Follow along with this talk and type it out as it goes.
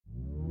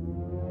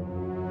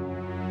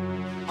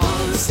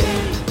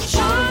stage,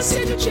 on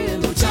stage with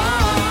Jim and Tom.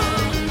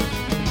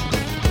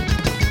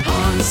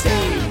 On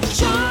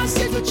stage, on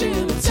stage with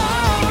Jim and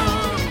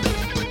Tom.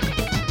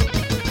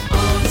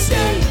 On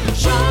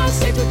stage, on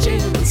stage with Jim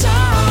and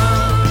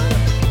Tom.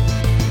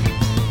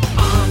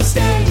 On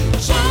stage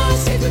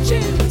with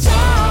Jim and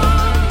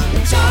Tom.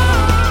 And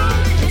Tom,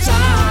 and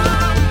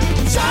Tom,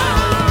 and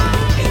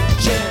Tom, and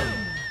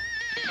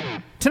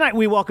Jim. Tonight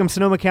we welcome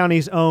Sonoma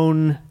County's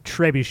own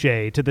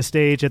Trebuchet to the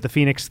stage at the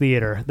Phoenix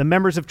Theater. The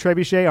members of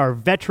Trebuchet are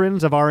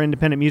veterans of our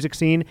independent music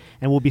scene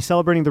and will be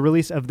celebrating the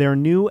release of their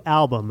new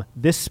album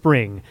this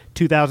spring,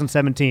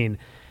 2017.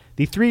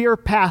 The 3-year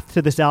path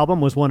to this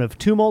album was one of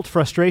tumult,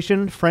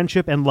 frustration,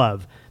 friendship, and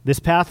love. This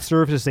path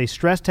serves as a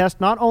stress test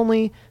not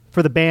only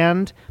for the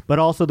band, but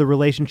also the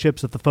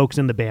relationships of the folks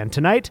in the band.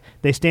 Tonight,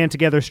 they stand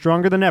together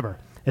stronger than ever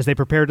as they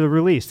prepare to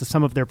release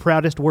some of their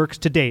proudest works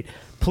to date.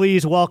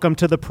 Please welcome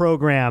to the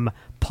program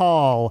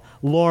Paul,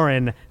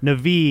 Lauren,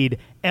 Naveed,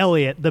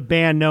 Elliot, the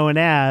band known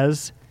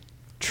as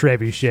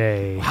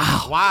Trebuchet.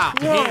 Wow.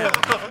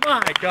 Oh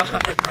my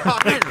God.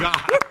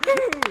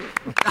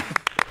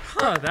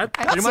 That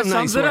pretty much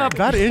sums it up.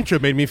 That intro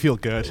made me feel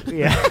good.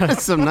 Yeah.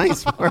 That's some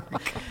nice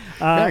work.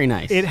 Very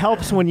nice. It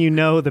helps when you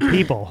know the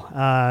people.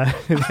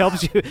 It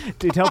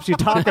helps you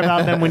talk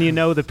about them when you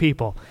know the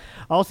people.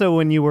 Also,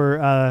 when you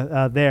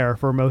were there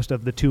for most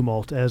of the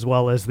tumult, as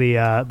well as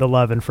the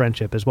love and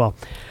friendship as well.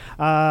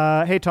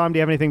 Hey, Tom, do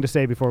you have anything to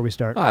say before we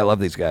start? I love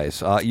these guys.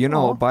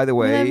 By the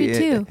way, love you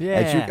too.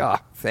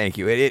 Thank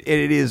you. It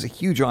is a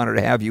huge honor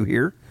to have you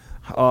here.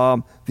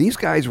 These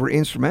guys were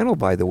instrumental,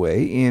 by the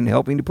way, in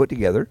helping to put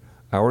together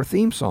our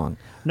theme song.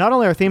 Not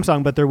only our theme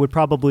song, but there would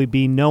probably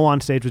be no On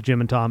Stage with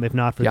Jim and Tom if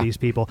not for these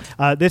people.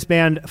 This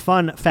band,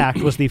 fun fact,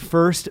 was the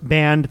first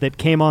band that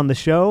came on the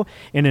show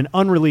in an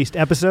unreleased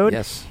episode.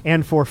 Yes.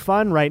 And for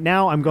fun, right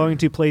now, I'm going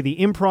to play the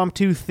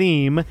impromptu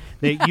theme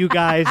that you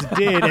guys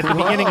did at the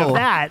beginning of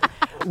that.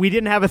 We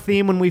didn't have a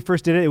theme when we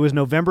first did it. It was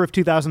November of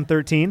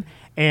 2013.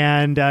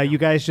 And you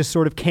guys just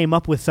sort of came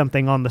up with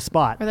something on the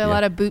spot. Were there a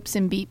lot of boops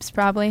and beeps,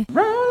 probably?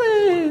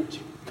 Rollage.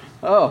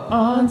 Oh.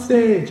 On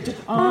stage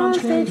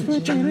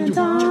with Jim and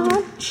Tom.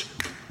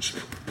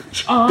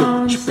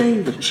 On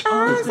stage with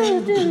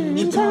Jim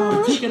and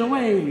Tom. Take it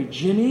away,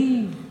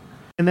 Jimmy.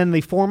 And then the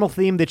formal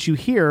theme that you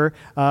hear,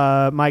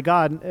 my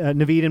God,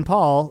 Naveed and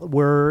Paul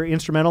were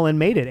instrumental and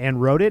made it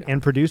and wrote it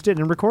and produced it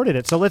and recorded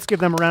it. So let's give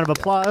them a round of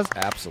applause.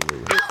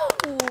 Absolutely.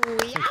 We're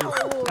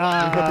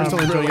still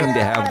enjoying Thrilling it.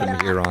 to have them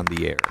here on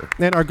the air.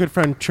 And our good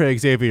friend Trey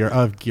Xavier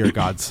of Gear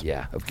Gods.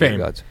 Yeah, of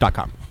Geargods.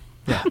 Fame.com.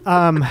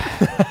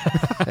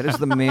 That is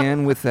the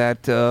man with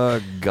that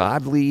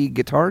godly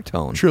guitar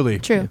tone. Truly.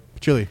 True.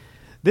 Truly.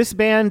 This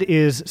band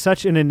is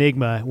such an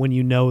enigma when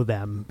you know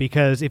them,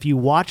 because if you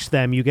watch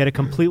them, you get a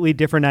completely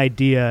different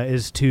idea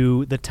as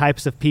to the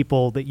types of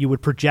people that you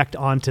would project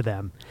onto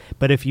them.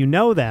 But if you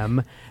know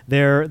them,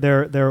 they're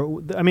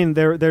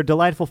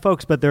delightful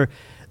folks, but the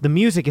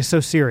music is so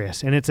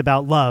serious, and it's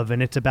about love,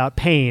 and it's about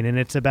pain, and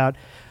it's about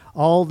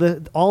all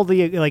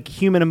the like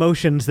human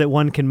emotions that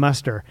one can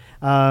muster.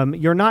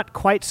 You're not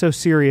quite so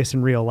serious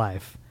in real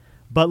life.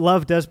 But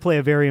love does play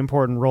a very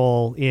important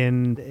role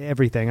in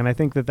everything, and I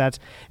think that that's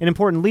an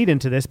important lead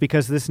into this,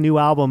 because this new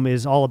album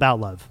is all about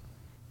love.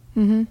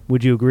 Mm-hmm.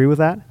 Would you agree with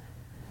that?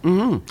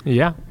 Mm-hmm.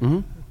 Yeah. Mm-hmm.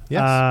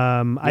 Yes.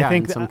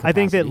 I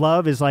think that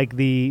love is like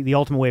the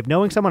ultimate way of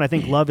knowing someone. I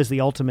think love is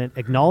the ultimate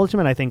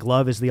acknowledgement. I think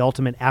love is the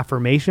ultimate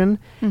affirmation,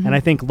 and I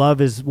think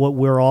love is what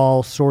we're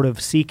all sort of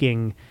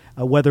seeking,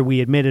 whether we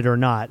admit it or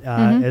not,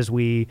 as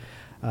we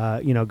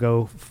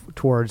go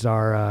towards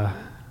our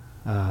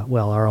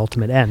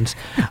ultimate ends.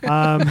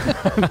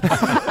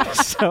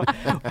 So,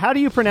 how do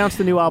you pronounce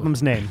the new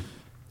album's name?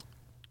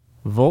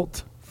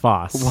 Volt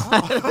Foss. We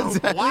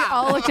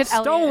all looked at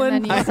Elliot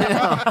and then you said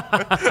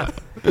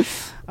it.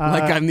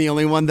 Like I'm the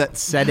only one that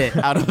said it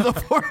out of the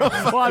four of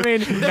us. Well, I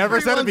mean, never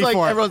said it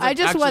before. I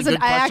just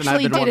wasn't. I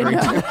actually didn't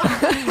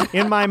know.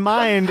 in my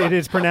mind, it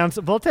is pronounced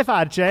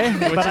Volteface,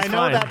 but I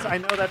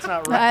know that's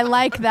not right. I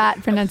like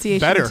that pronunciation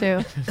Better.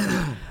 too.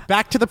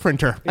 Back to the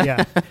printer.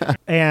 Yeah.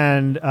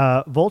 And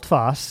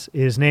volte-face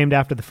is named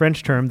after the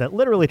French term that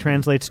literally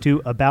translates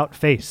to about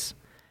face.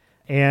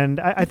 And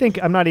I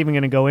think I'm not even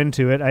going to go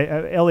into it.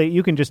 Elliot,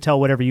 you can just tell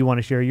whatever you want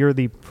to share. You're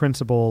the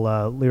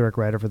principal lyric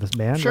writer for this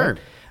band. Sure.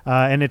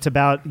 Right? And it's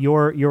about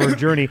your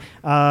journey.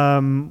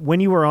 When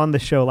you were on the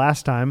show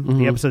last time,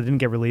 the episode didn't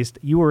get released,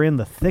 you were in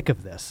the thick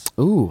of this.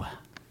 Ooh,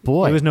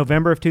 boy. It was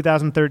November of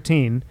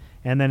 2013,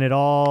 and then it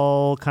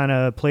all kind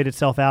of played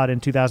itself out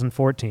in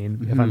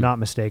 2014, if I'm not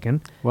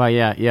mistaken. Well,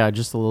 yeah,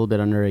 just a little bit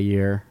under a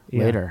year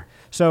later.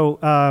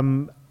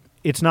 So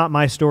it's not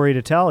my story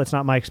to tell. It's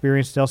not my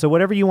experience to tell. So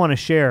whatever you want to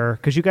share,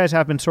 because you guys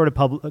have been sort of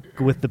public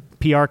with the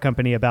PR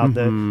company about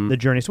the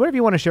journey. So whatever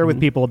you want to share with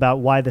people about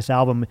why this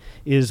album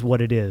is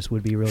what it is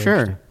would be really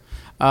interesting.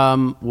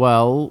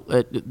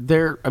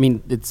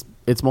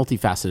 It's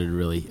multifaceted,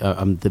 really.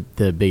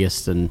 The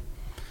biggest and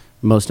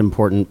most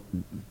important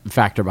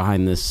factor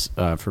behind this,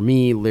 for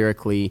me,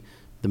 lyrically,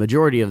 the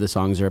majority of the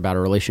songs are about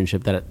a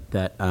relationship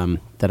that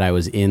I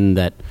was in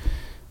that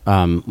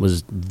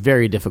was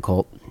very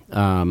difficult.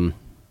 I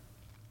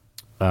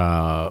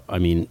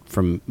mean,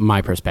 from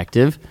my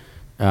perspective,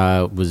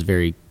 was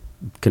very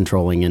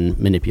controlling and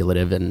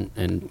manipulative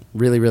and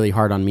really, really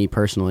hard on me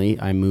personally.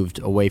 I moved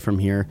away from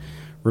here,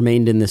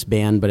 remained in this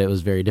band, but it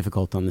was very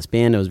difficult on this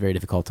band. It was very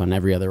difficult on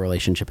every other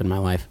relationship in my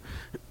life.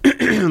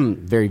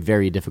 Very,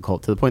 very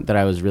difficult, to the point that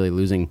I was really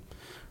losing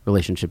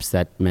relationships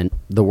that meant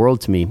the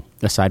world to me,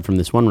 aside from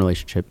this one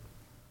relationship.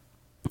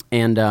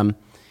 And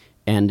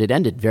it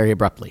ended very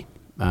abruptly.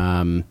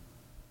 And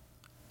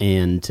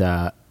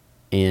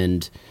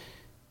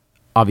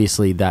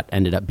obviously that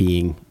ended up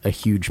being a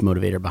huge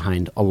motivator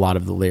behind a lot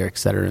of the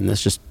lyrics that are in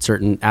this, just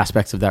certain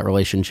aspects of that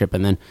relationship.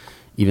 And then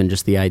even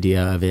just the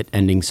idea of it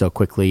ending so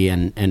quickly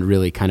and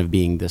really kind of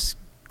being this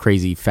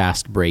crazy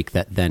fast break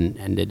that then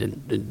ended,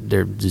 and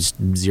there's just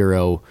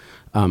zero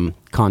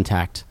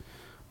contact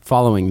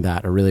following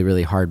that, a really,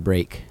 really hard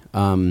break.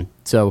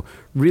 So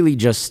really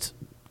just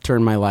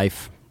turned my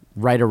life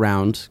right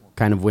around,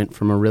 kind of went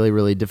from a really,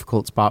 really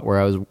difficult spot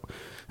where I was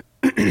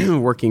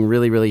working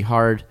really, really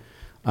hard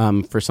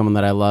for someone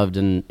that I loved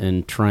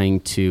and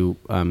trying to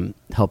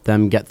help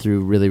them get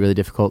through really, really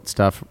difficult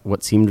stuff,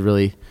 what seemed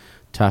really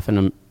tough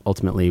and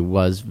ultimately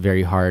was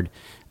very hard.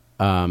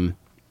 And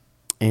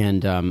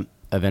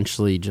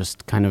eventually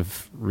just kind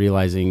of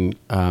realizing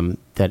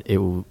that it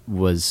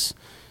was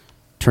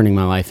turning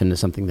my life into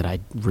something that I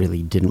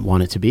really didn't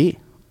want it to be.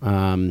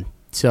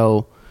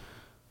 So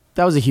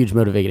that was a huge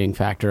motivating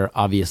factor.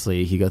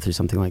 Obviously, you go through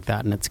something like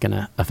that and it's going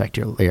to affect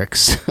your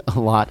lyrics a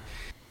lot.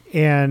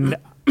 And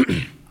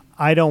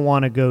I don't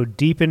want to go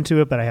deep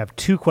into it, but I have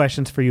two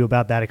questions for you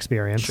about that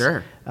experience.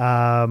 Sure.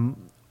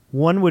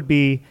 One would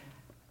be,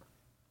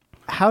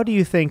 how do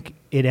you think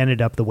it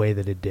ended up the way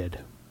that it did?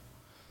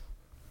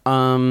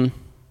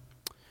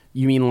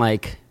 You mean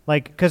like,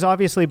 because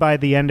obviously by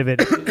the end of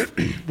it,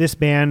 this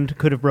band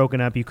could have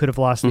broken up. You could have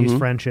lost these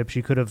friendships.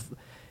 You could have,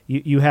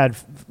 you had,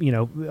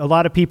 a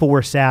lot of people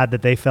were sad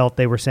that they felt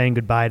they were saying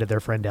goodbye to their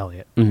friend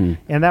Elliot. And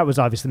that was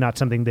obviously not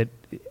something that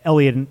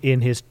Elliot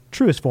in his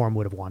truest form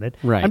would have wanted.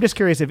 Right. I'm just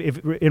curious if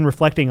in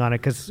reflecting on it,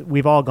 because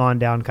we've all gone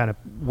down kind of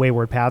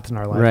wayward paths in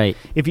our life. Right.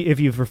 If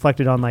you've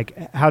reflected on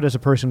how does a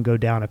person go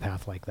down a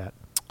path like that?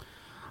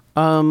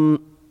 I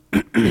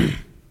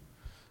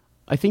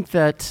think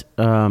that,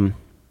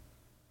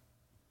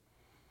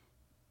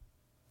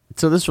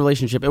 so this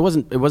relationship, it was,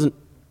 a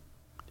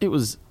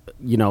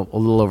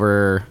little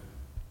over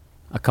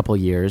a couple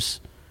of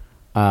years.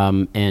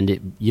 And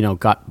it,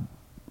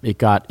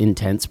 got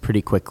intense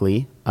pretty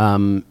quickly.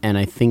 And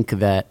I think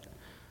that,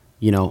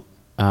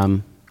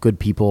 good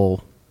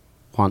people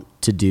want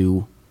to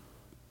do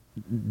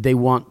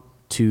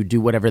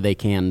whatever they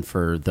can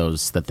for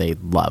those that they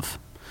love.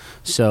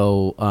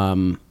 So,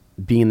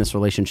 being in this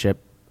relationship,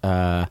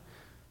 I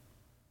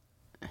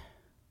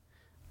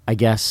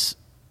guess,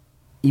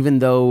 even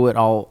though it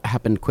all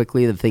happened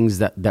quickly, the things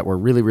that were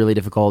really, really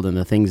difficult and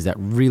the things that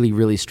really,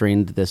 really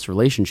strained this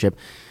relationship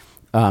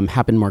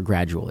happened more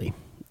gradually.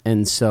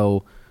 And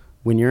so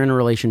when you're in a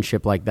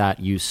relationship like that,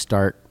 you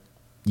start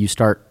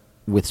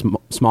with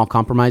small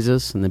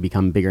compromises, and they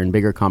become bigger and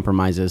bigger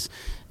compromises.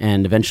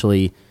 And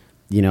eventually,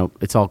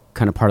 it's all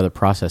kind of part of the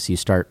process. You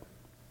start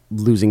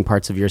losing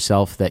parts of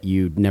yourself that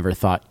you never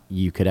thought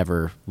you could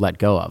ever let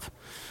go of.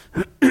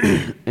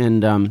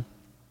 And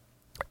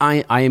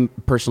I am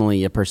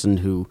personally a person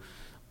who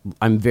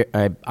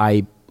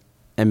I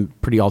am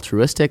pretty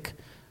altruistic.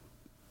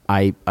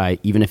 I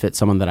even if it's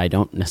someone that I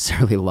don't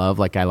necessarily love,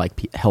 like I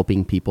like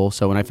helping people.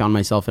 So when I found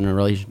myself in a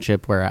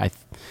relationship where I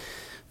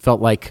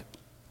felt like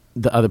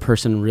the other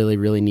person really,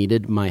 really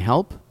needed my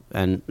help,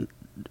 and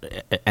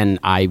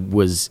I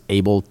was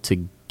able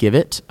to give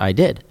it, I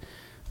did.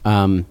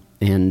 And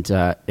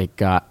it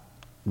got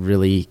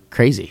really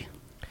crazy.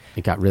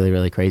 It got really,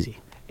 really crazy.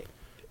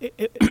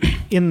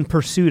 In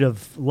pursuit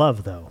of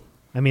love, though,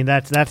 I mean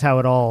that's how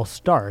it all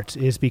starts.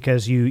 Is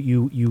because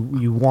you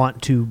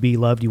want to be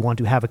loved, you want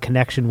to have a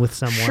connection with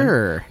someone.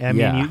 Sure. I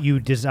mean, you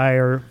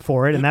desire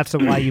for it, and that's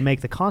why you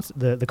make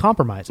the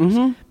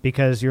compromises,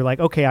 because you're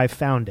like, okay, I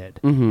found it,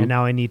 and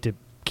now I need to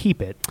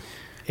keep it.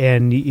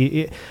 And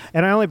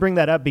I only bring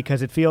that up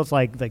because it feels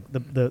like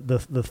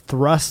the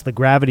thrust, the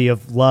gravity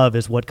of love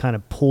is what kind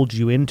of pulled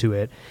you into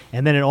it,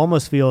 and then it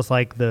almost feels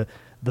like the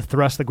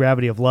thrust, the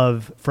gravity of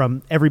love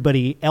from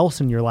everybody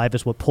else in your life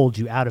is what pulled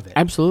you out of it.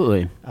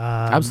 Absolutely.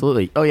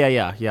 Absolutely. Oh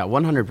yeah.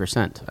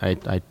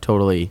 100%. I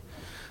totally,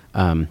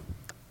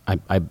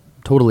 I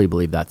totally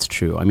believe that's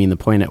true. I mean, the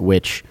point at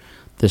which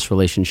this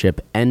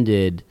relationship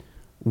ended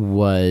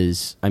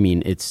was, I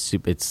mean,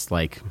 it's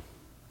like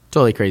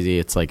totally crazy.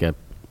 It's like a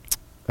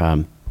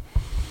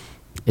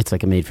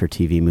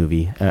made-for-TV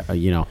movie.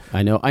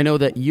 I know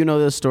that you know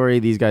this story.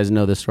 These guys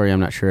know this story. I'm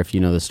not sure if you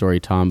know the story,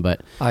 Tom,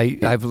 but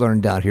I've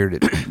learned out here to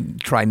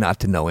try not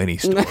to know any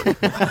story.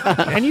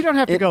 And you don't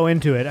have to go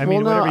into it.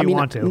 Whatever you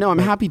want to. No, I'm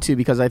happy to,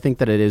 because I think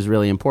that it is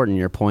really important.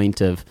 Your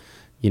point of,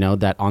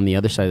 that on the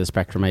other side of the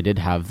spectrum, I did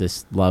have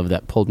this love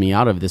that pulled me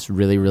out of this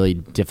really, really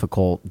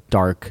difficult,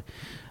 dark,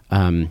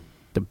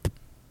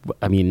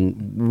 I mean,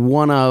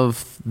 one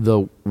of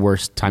the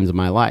worst times of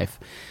my life,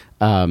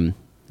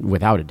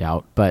 without a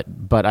doubt. But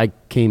I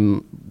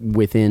came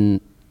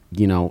within,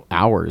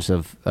 hours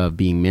of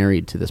being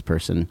married to this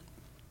person.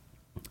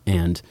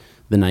 And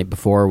the night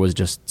before was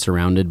just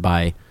surrounded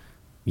by,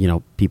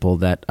 people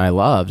that I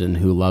loved and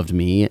who loved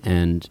me.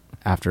 And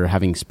after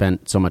having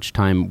spent so much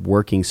time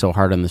working so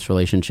hard on this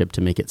relationship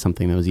to make it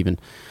something that was even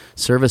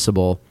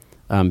serviceable,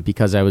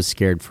 because I was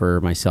scared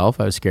for myself,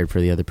 I was scared for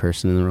the other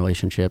person in the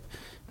relationship,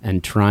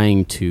 and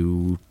trying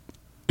to,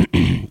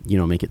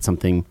 make it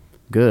something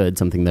good,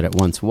 something that it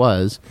once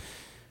was,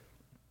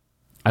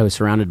 I was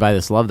surrounded by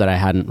this love that I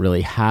hadn't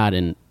really had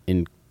and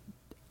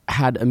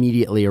had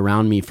immediately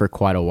around me for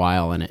quite a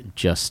while. And it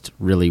just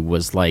really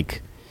was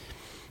like,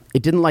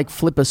 it didn't like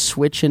flip a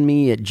switch in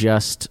me. It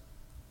just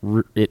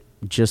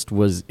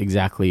was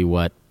exactly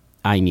what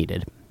I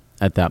needed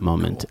at that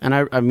moment. And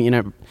I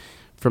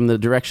from the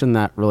direction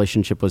that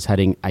relationship was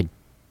heading, I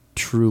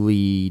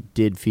truly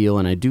did feel,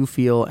 and I do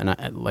feel,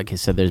 and like I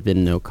said, there's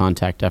been no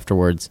contact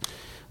afterwards.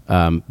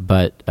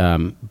 But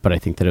I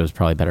think that it was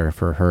probably better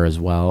for her as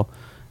well.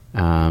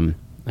 And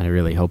I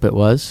really hope it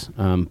was.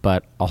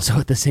 But also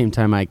at the same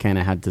time, I kind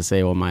of had to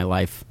say, well, my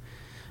life,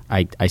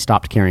 I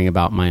stopped caring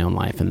about my own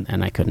life,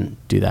 and I couldn't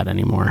do that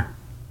anymore.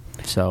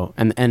 So,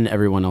 and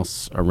everyone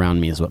else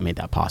around me is what made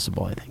that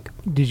possible, I think.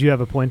 Did you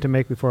have a point to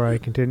make before I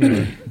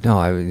continue?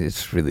 No,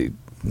 it's really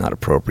not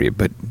appropriate,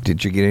 but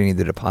did you get any of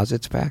the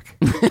deposits back?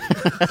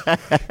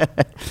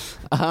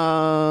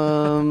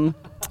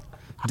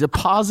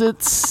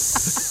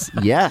 Deposits,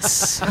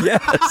 yes.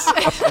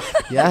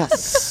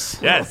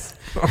 Yes.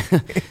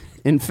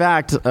 In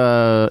fact,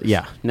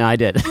 yeah, no, I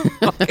did.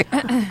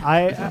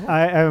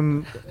 I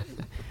am.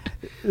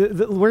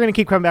 We're going to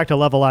keep coming back to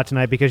love a lot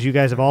tonight because you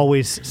guys have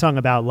always sung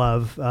about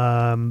love,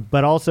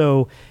 but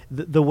also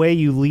the way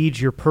you lead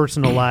your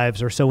personal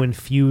lives are so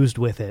infused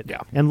with it. Yeah.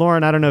 And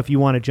Lauren, I don't know if you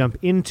want to jump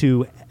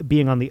into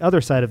being on the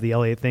other side of the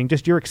Elliott thing,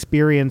 just your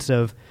experience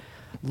of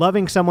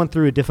loving someone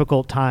through a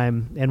difficult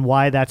time and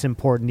why that's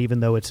important,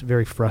 even though it's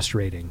very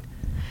frustrating.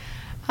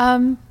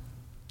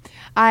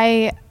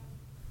 I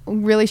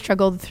really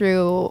struggled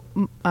through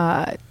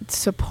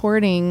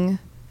supporting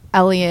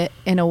Elliott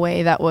in a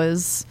way that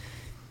was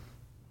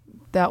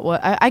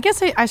I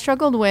guess I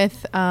struggled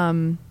with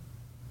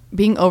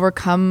being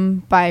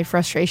overcome by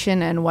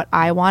frustration and what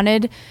I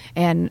wanted,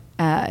 and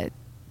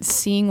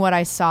seeing what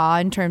I saw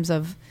in terms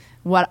of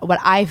what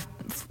I,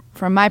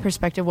 from my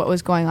perspective, what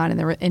was going on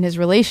in his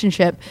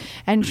relationship,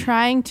 and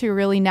trying to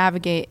really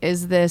navigate: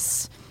 is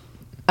this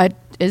a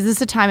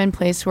time and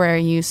place where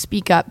you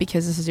speak up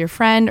because this is your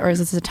friend, or is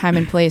this a time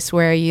and place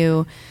where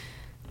you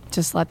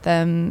just let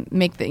them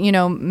make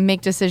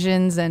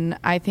decisions? And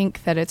I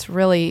think that it is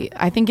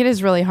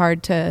really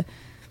hard to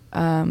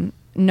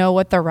know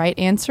what the right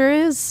answer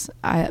is.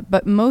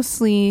 But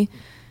mostly,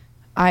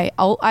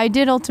 I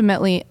did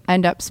ultimately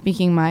end up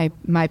speaking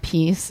my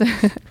piece,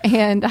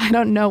 and I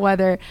don't know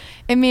whether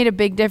it made a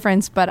big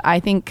difference, but I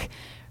think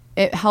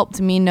it helped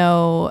me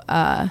know,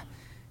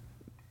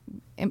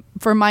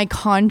 for my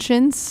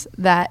conscience,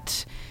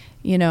 that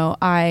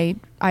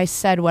I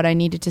said what I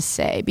needed to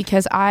say,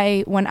 because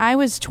when I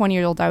was 20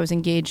 years old, I was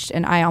engaged,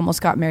 and I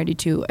almost got married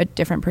to a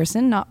different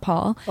person, not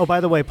Paul. Oh, by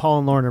the way, Paul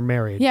and Lauren are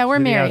married. Yeah, we're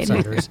to the married.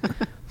 outsiders.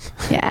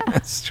 Yeah,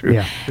 That's true.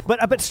 Yeah,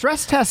 but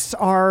stress tests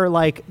are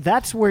like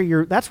that's where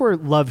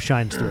love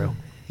shines through.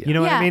 You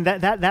know what I mean?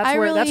 That's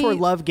where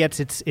love gets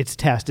its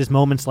test, is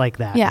moments like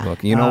that. Yeah.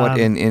 Look, you know what?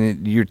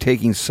 And you're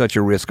taking such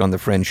a risk on the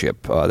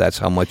friendship. That's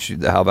how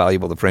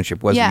valuable the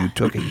friendship was. Yeah. You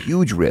took a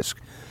huge risk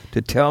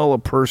to tell a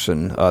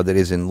person that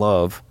is in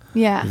love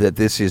that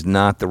this is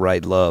not the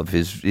right love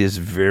is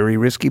very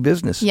risky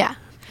business. Yeah.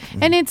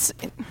 And it's,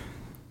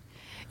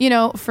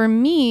 for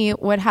me,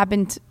 what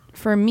happened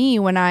for me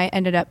when I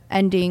ended up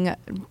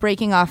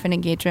breaking off an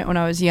engagement when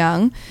I was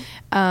young,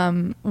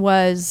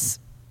 was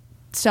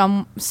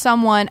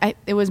someone,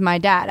 it was my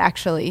dad,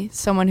 actually,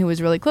 someone who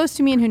was really close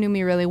to me and who knew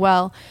me really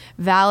well,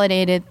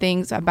 validated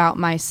things about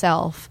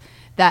myself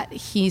that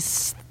he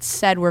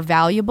said were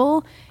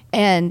valuable,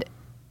 and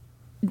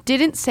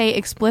didn't say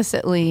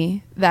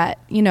explicitly that,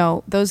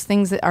 those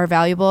things that are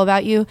valuable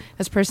about you,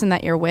 this person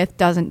that you're with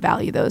doesn't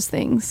value those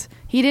things.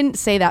 He didn't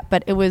say that,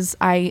 but it was,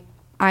 I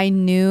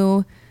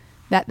knew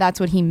that that's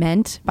what he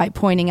meant by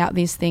pointing out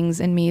these things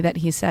in me that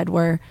he said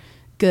were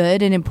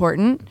good and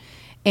important.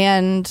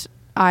 And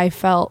I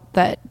felt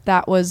that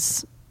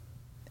was,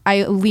 I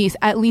at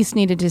least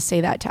needed to say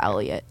that to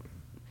Elliott.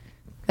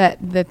 That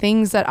the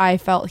things that I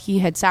felt he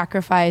had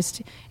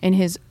sacrificed in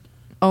his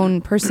own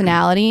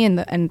personality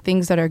and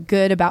things that are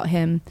good about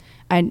him,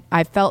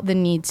 I felt the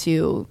need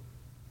to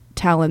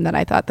tell him that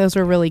I thought those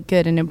were really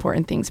good and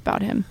important things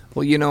about him.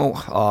 Well,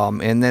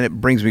 and then it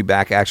brings me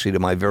back actually to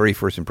my very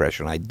first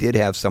impression. I did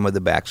have some of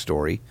the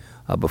backstory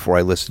before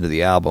I listened to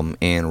the album,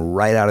 and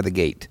right out of the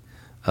gate,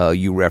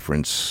 you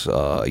reference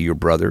your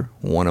brother,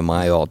 one of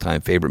my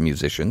all-time favorite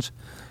musicians,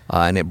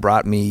 and it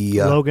brought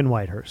me Logan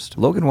Whitehurst.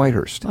 Logan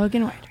Whitehurst.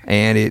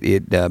 And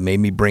it made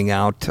me bring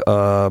out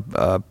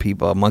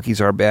people.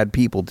 Monkeys Are Bad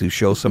People to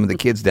show some of the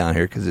kids down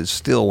here because it's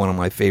still one of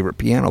my favorite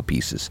piano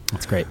pieces.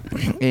 That's great.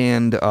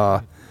 And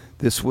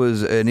this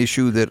was an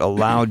issue that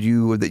allowed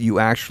you that you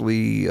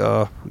actually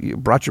you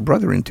brought your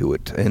brother into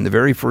it in the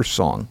very first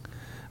song,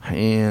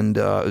 and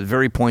it was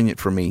very poignant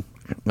for me.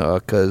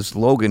 Because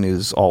Logan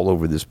is all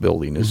over this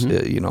building.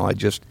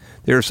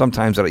 There are some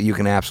times that you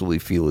can absolutely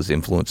feel his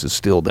influence is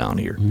still down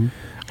here.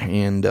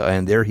 And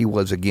there he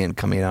was again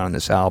coming out on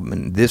this album.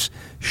 And this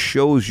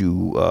shows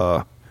you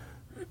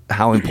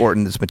how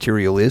important this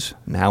material is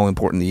and how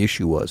important the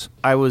issue was.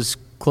 I was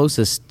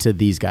closest to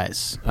these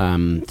guys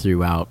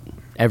throughout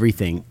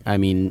everything. I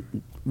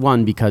mean,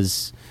 one,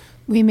 because...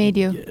 We made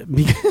you.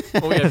 We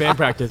had band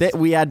practice.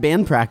 We had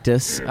band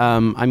practice.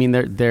 I mean,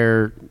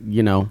 they're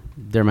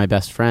my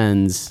best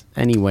friends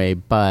anyway,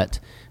 but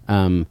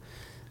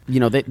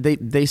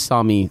they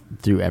saw me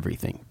through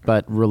everything.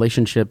 But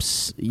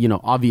relationships,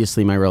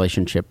 obviously my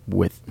relationship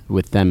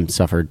with them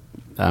suffered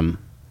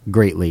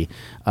greatly.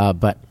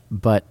 But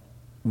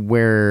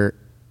whereas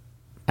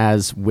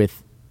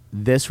with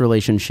this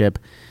relationship,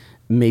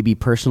 maybe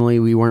personally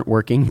we weren't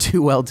working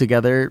too well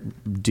together,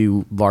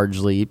 due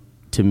largely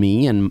to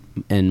me and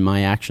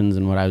my actions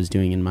and what I was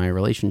doing in my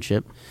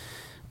relationship.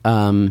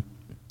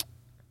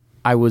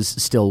 I was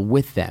still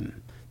with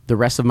them. The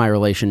rest of my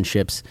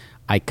relationships,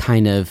 I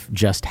kind of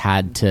just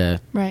had to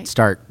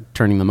start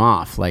turning them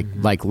off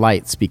like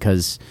lights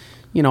because,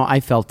 I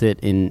felt it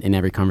in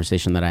every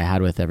conversation that I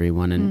had with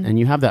everyone. And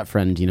you have that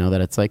friend,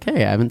 that it's like,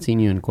 hey, I haven't seen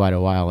you in quite a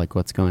while. Like,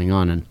 what's going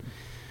on? And,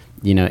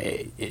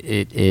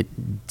 it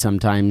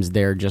sometimes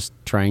they're just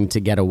trying to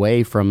get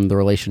away from the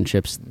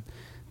relationships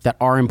that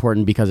are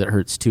important because it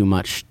hurts too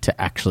much to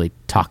actually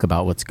talk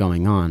about what's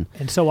going on.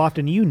 And so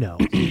often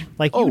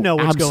what's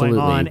going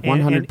on.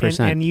 100%.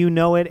 And you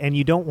know it and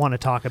you don't want to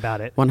talk about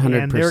it.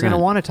 100%. And they're going to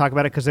want to talk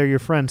about it because they're your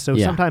friends. So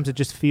sometimes it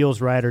just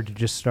feels righter to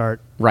just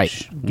start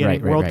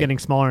getting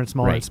smaller and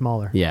smaller and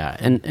smaller. Yeah.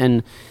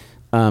 And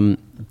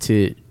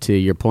to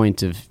your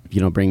point of,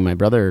 bringing my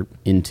brother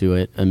into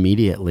it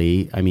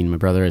immediately, I mean, my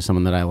brother is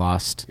someone that I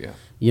lost.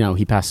 Yeah.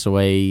 He passed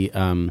away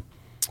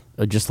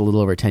just a little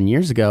over 10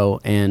 years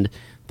ago, and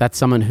that's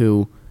someone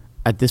who,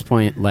 at this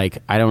point,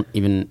 like, I don't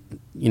even,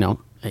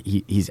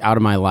 he's out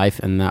of my life,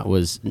 and that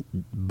was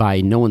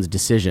by no one's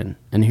decision.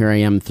 And here I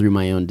am through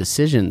my own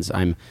decisions.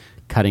 I'm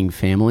cutting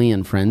family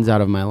and friends out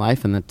of my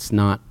life, and that's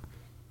not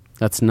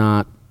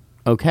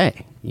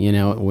okay.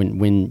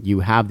 When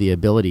you have the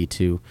ability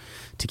to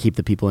keep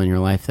the people in your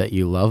life that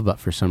you love, but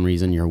for some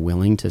reason you're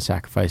willing to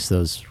sacrifice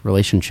those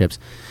relationships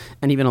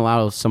and even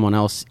allow someone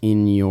else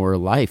in your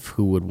life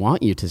who would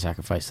want you to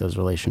sacrifice those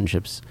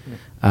relationships.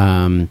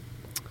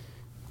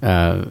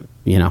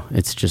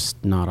 It's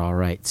just not all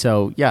right.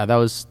 So yeah, that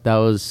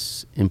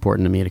was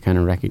important to me to kind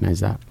of recognize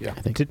that. Yeah.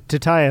 I think. To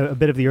tie a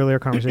bit of the earlier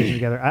conversation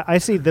together, I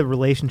see the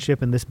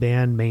relationship in this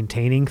band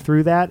maintaining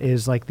through that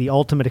is like the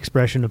ultimate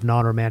expression of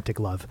non-romantic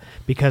love,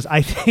 because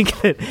I think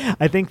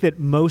that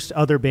most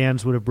other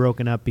bands would have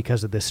broken up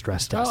because of this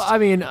stress test. Oh, I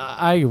mean,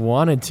 I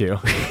wanted to.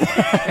 Not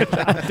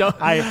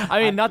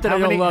that I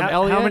don't love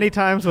Elliot. How many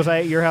times was I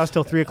at your house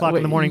till 3:00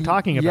 in the morning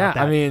talking about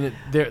that? Yeah, I mean,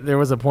 there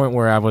was a point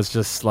where I was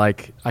just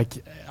like,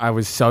 I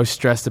was so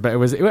stressed about it.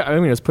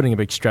 It was putting a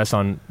big stress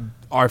on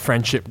our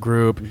friendship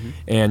group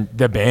and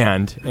the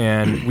band,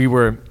 and we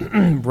were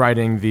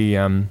writing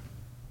the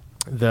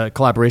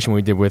collaboration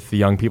we did with the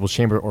Young People's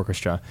Chamber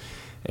Orchestra.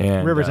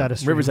 And Rivers Out of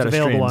Streams. It's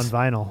available on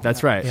vinyl.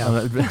 That's right.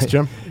 Yeah.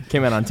 Jim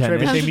Came out on 10.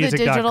 Comes with the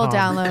digital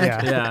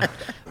download. Yeah.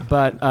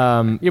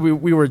 But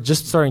we were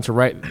just starting to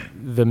write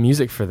the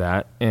music for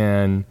that,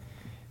 and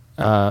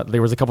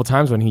there was a couple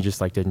times when he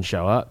just like didn't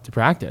show up to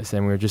practice,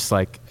 and we were just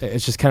like,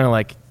 it's just kind of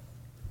like,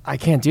 I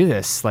can't do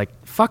this. Like,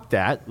 fuck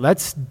that.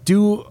 Let's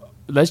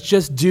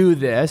just do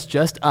this,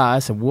 just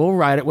us, and we'll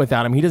write it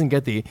without him. He doesn't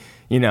get the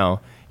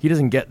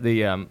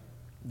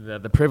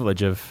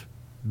privilege of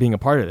being a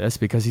part of this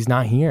because he's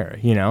not here,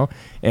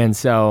 And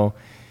so,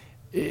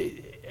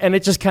 and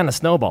it just kind of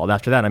snowballed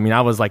after that. I mean,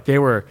 I was like, there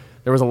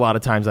was a lot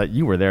of times that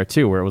you were there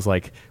too, where it was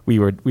like,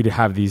 we'd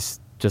have these,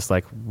 just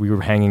like we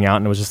were hanging out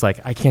and it was just like,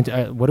 I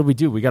can't, what do we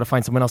do? We got to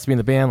find someone else to be in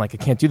the band. Like, I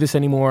can't do this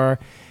anymore.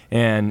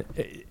 And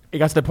it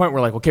got to the point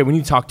where like, okay, we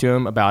need to talk to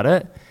him about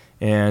it.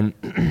 And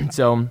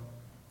so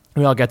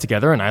we all got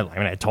together, and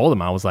I told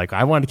him, I was like,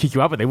 I wanted to kick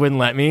you out, but they wouldn't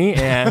let me.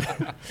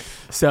 And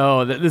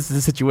so this is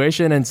the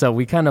situation. And so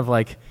we kind of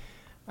like,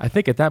 I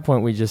think at that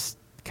point we just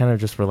kind of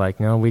just were like,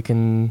 no, we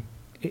can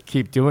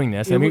keep doing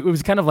this. I mean, it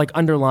was kind of like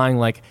underlying,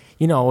 like,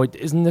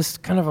 isn't this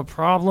kind of a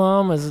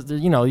problem?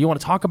 You want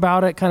to talk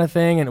about it, kind of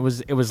thing. And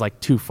it was like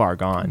too far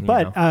gone.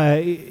 But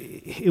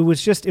it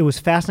was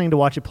fascinating to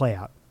watch it play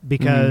out,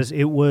 because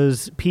it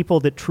was people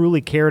that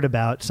truly cared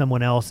about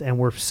someone else and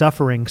were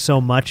suffering so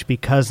much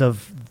because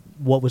of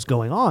what was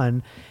going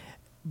on.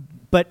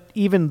 But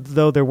even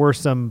though there were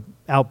some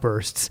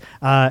outbursts,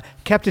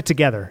 kept it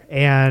together.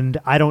 And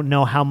I don't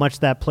know how much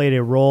that played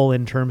a role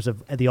in terms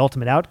of the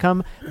ultimate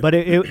outcome, but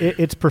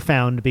it's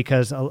profound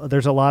because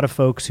there's a lot of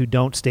folks who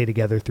don't stay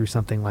together through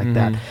something like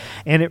that.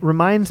 And it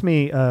reminds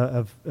me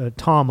of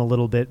Tom a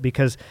little bit,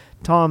 because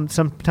Tom,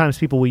 sometimes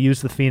people will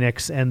use the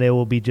Phoenix and they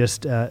will be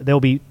they'll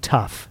be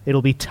tough.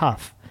 It'll be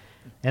tough.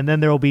 And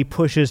then there will be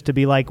pushes to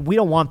be like, we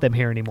don't want them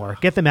here anymore.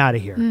 Get them out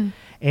of here.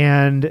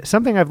 And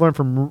something I've learned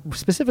from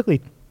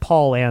specifically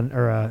Paul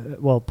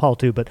Paul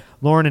too, but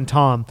Lauren and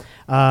Tom,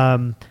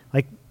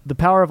 like the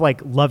power of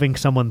like loving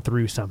someone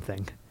through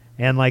something,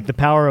 and like the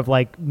power of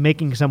like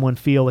making someone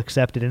feel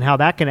accepted, and how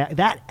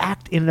that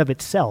act in and of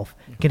itself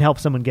can help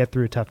someone get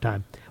through a tough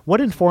time.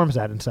 What informs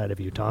that inside of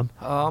you, Tom?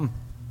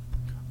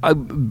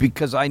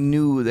 Because I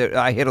knew that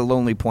I hit a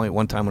lonely point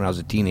one time when I was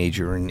a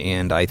teenager,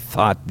 and I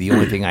thought the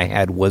only thing I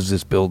had was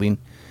this building.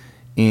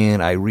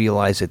 And I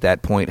realized at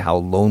that point how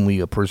lonely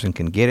a person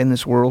can get in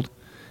this world.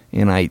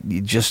 And I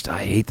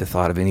hate the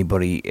thought of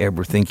anybody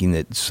ever thinking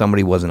that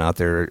somebody wasn't out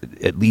there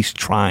at least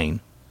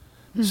trying.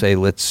 Say,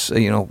 let's,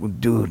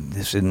 dude,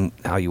 this isn't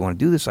how you want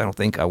to do this. I don't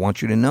think. I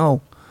want you to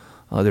know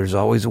there's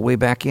always a way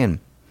back in.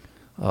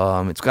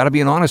 It's got to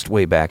be an honest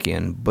way back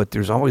in, but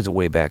there's always a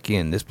way back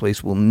in. This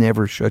place will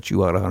never shut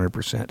you out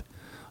 100%.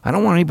 I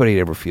don't want anybody to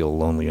ever feel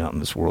lonely out in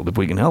this world if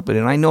we can help it.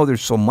 And I know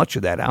there's so much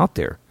of that out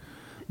there.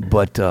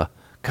 But,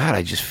 God,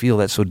 I just feel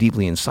that so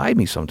deeply inside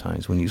me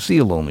sometimes when you see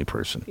a lonely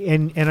person.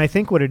 And I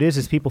think what it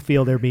is people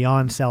feel they're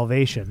beyond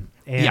salvation.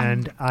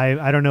 And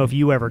I don't know if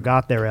you ever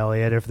got there,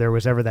 Elliot, if there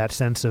was ever that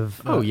sense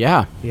of... Oh,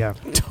 yeah. Yeah.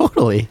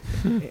 Totally.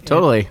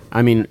 Totally.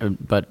 I mean,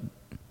 but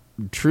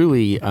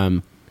truly...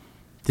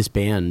 this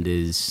band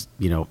is,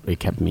 it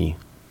kept me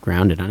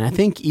grounded. And I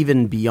think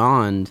even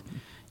beyond,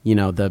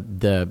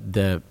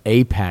 the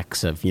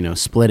apex of,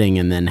 splitting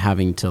and then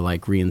having to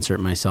like reinsert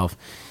myself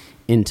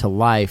into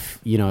life,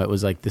 it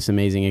was like this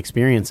amazing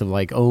experience of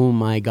like, oh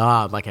my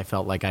God, like I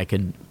felt like I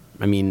could,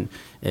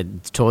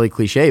 it's totally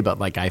cliche, but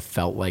like I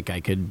felt like I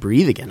could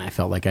breathe again. I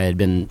felt like had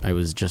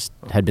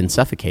been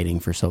suffocating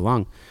for so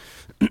long.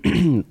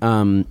 But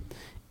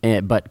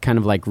kind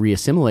of like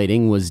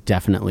reassimilating was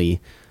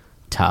definitely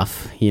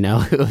tough.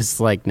 It was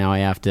like, now I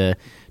have to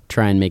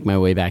try and make my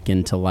way back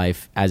into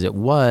life as it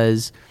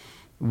was,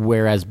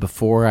 whereas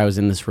before I was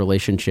in this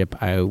relationship,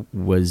 I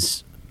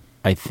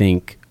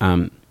think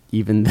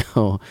even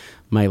though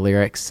my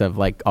lyrics have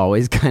like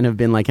always kind of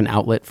been like an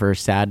outlet for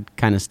sad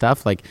kind of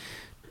stuff, like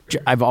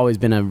I've always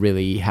been a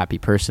really happy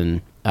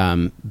person,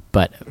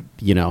 but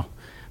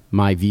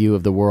my view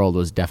of the world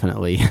was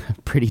definitely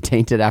pretty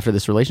tainted after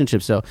this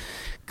relationship. So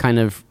kind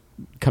of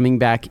coming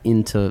back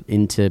into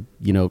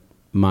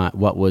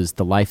what was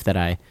the life that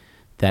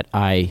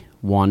I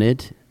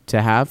wanted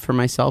to have for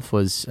myself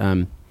was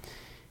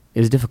it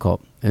was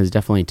difficult. It was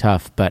definitely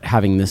tough. But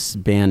having this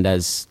band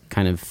as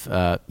kind of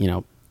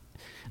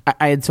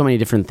I had so many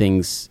different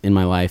things in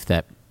my life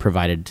that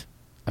provided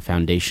a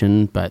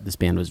foundation, but this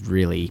band was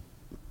really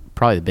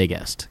probably the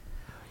biggest.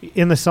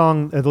 In the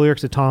song, the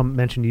lyrics that Tom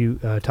mentioned, you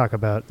talk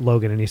about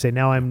Logan, and you say,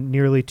 "Now I'm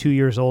nearly 2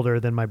 years older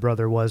than my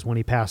brother was when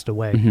he passed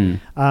away."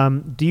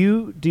 Mm-hmm.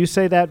 Do you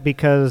say that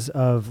because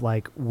of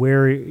like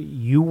where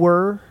you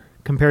were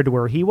compared to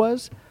where he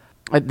was?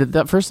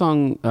 That first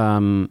song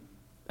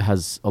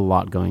has a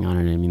lot going on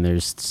in it. I mean,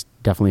 there's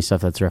definitely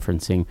stuff that's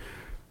referencing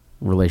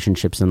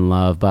relationships and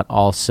love, but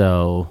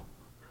also,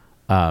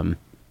 I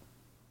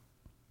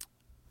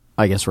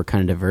guess we're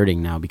kind of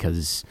diverting now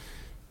because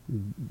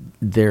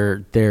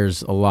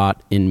there's a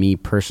lot in me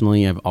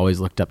personally. I've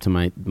always looked up to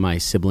my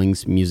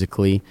siblings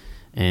musically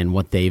and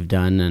what they've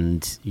done,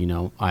 and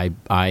I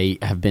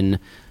have been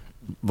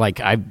like,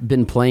 I've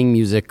been playing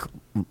music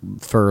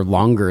for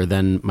longer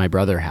than my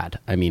brother had.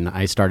 I mean,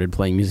 I started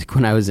playing music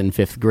when I was in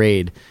 5th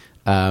grade,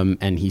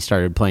 and he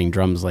started playing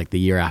drums like the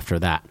year after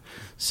that.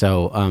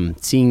 So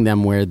seeing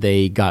them where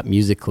they got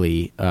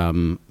musically,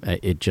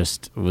 it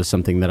just was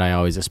something that I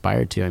always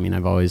aspired to. I mean,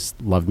 I've always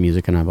loved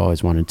music and I've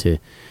always wanted to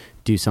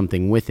do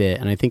something with it.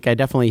 And I think I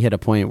definitely hit a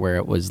point where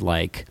it was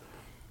like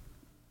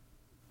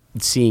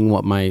seeing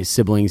what my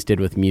siblings did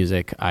with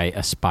music, I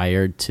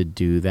aspired to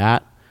do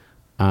that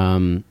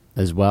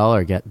as well,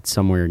 or get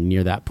somewhere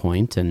near that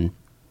point, and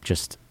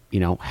just,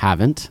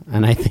 haven't.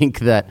 And I think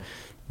that,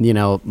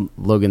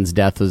 Logan's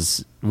death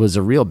was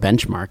a real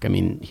benchmark. I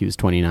mean, he was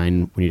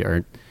 29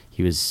 when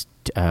he was,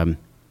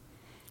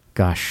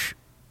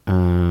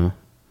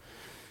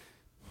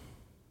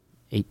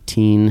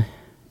 18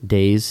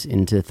 days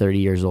into 30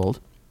 years old.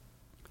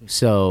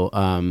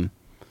 So,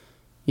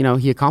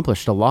 he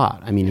accomplished a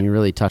lot. I mean, he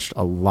really touched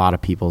a lot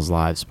of people's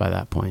lives by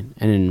that point.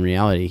 And in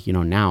reality,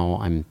 now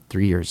I'm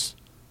 3 years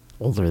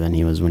older than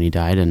he was when he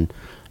died. And,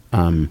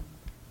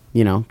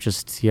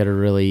 he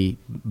had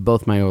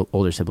both my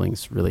older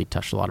siblings really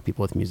touched a lot of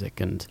people with music.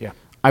 And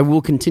I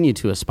will continue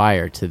to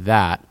aspire to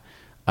that.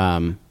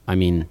 I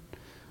mean,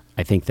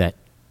 I think that,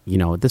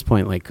 at this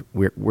point, like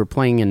we're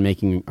playing and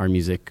making our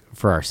music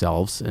for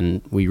ourselves,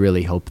 and we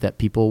really hope that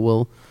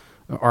people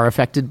are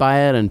affected by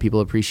it and people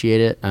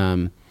appreciate it.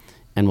 And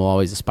we'll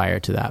always aspire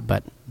to that.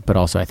 But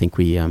also I think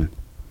we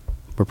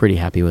we're pretty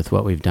happy with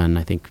what we've done.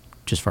 I think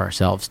just for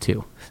ourselves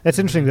too. That's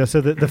interesting, though.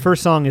 So the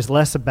first song is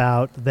less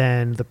about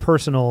than the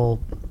personal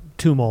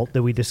tumult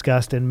that we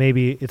discussed, and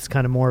maybe it's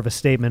kind of more of a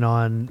statement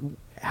on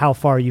how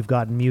far you've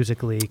gotten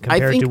musically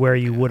compared to where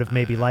you would have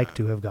maybe liked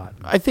to have gotten.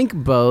 I think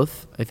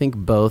both. I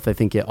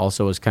think it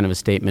also was kind of a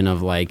statement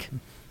of like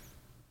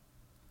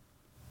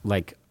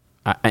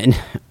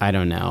I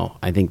don't know.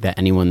 I think that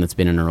anyone that's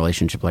been in a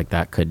relationship like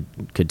that could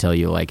tell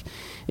you, like,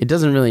 it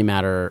doesn't really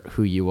matter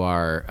who you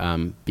are,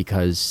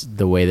 because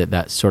the way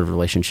that sort of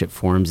relationship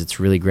forms, it's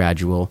really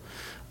gradual,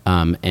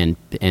 and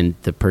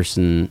the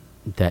person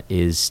that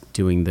is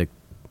doing the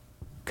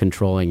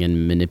controlling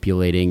and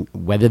manipulating,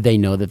 whether they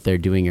know that they're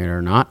doing it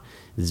or not,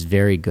 is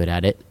very good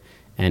at it,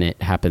 and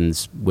it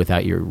happens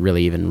without you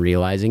really even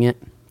realizing it.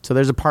 So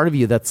there's a part of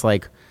you that's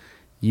like,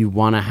 you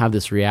want to have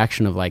this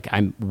reaction of like,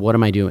 what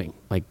am I doing?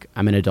 Like,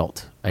 I'm an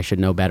adult. I should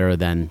know better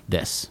than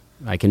this.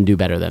 I can do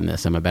better than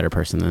this. I'm a better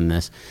person than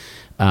this.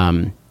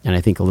 And I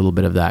think a little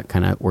bit of that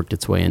kind of worked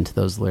its way into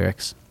those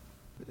lyrics.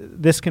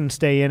 This can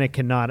stay in, it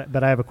cannot.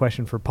 But I have a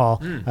question for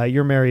Paul.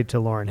 You're married to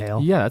Lauren Hale.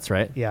 Yeah, that's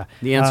right. Yeah.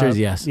 The answer is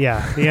yes.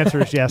 Yeah, the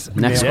answer is yes.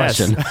 Next Yes.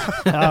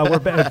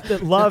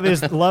 question. Love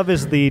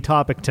is the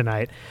topic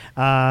tonight.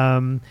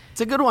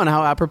 It's a good one.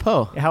 How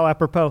apropos. How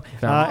apropos.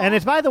 And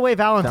it's, by the way,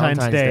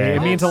 Valentine's Day.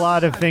 It means a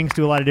lot of things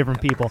to a lot of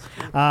different people.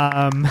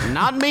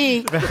 Not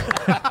me.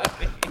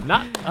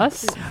 Not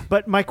us.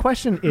 But my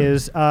question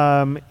is,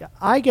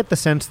 I get the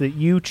sense that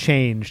you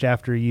changed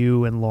after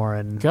you and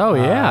Lauren. Oh,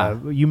 yeah.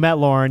 You met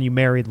Lauren, you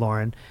married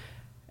Lauren.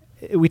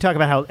 We talk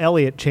about how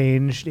Elliot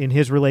changed in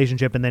his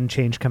relationship and then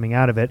changed coming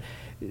out of it.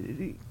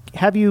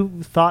 Have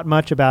you thought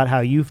much about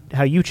how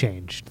you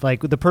changed? Like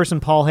the person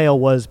Paul Hale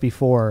was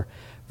before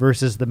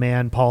versus the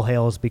man Paul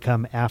Hale has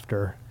become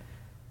after?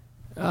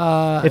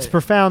 It's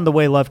profound the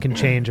way love can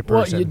change a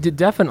person. Well,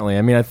 definitely.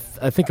 I mean,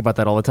 I think about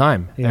that all the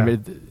time. Yeah. I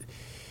mean,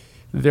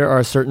 there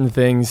are certain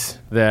things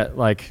that,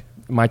 like,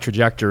 my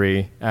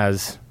trajectory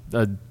as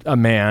a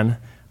man,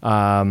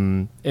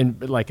 in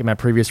my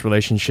previous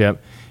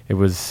relationship, it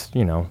was,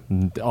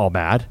 all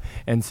bad.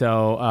 And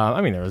so,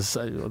 I mean, there was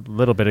a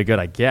little bit of good,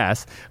 I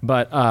guess.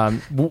 But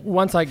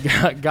once I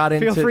got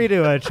into... Feel free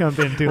to jump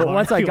into well,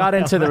 once I got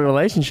into the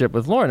relationship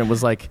with Lauren, it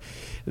was like...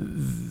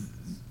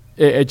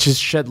 It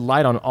just shed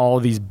light on all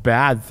these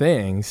bad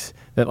things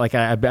that, like,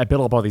 I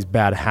built up all these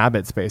bad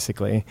habits,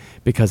 basically,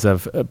 because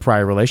of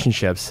prior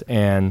relationships.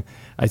 And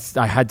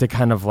I had to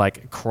kind of,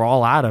 like,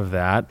 crawl out of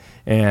that.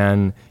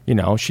 And,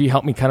 she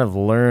helped me kind of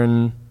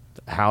learn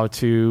how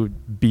to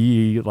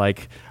be,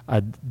 like,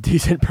 a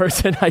decent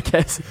person, I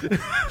guess.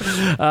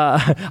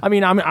 I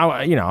mean,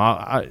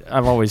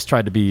 I've always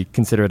tried to be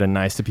considerate and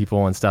nice to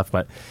people and stuff.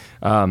 But,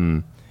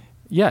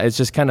 yeah, it's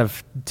just kind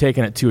of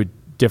taking it to a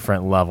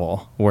different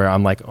level where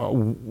I'm like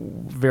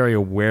very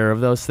aware of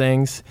those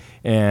things,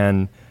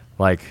 and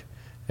like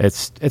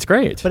it's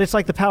great. But it's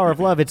like the power of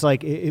love. It's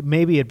like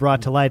maybe it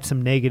brought to light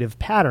some negative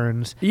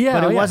patterns. Yeah,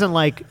 but it wasn't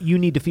like you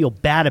need to feel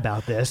bad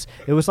about this.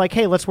 It was like,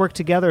 hey, let's work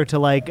together to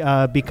like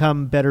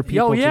become better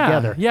people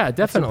together. Yeah, definitely.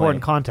 That's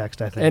important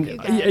context, I think.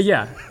 And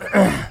yeah,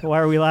 Why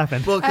are we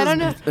laughing? Well, I don't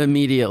know.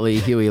 Immediately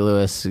Huey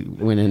Lewis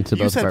went into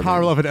You both said of our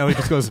power, love, and Ellie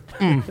just goes,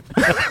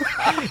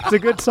 It's a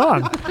good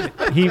song.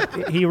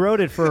 He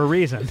wrote it for a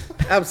reason.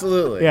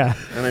 Absolutely. Yeah.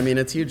 And I mean,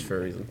 it's huge for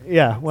a reason.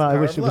 Yeah. Well, I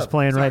Power wish of it was love.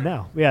 playing right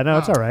now. Yeah. No,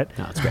 it's all right.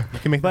 No, it's great. you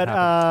can make But that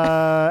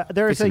happen.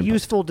 there is a Fixing the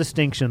useful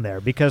distinction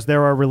there, because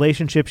there are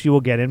relationships you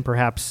will get in,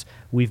 perhaps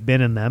we've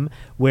been in them,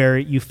 where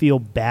you feel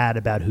bad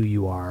about who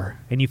you are,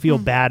 and you feel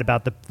bad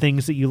about the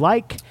things that you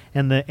like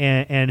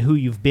and who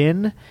you've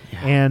been.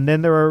 And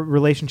then there are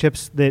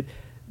relationships that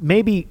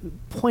maybe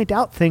point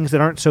out things that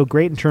aren't so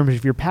great in terms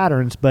of your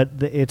patterns, but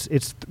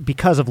it's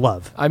because of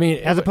love. I mean,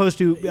 as opposed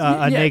to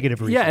a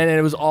negative reason. Yeah, and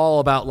it was all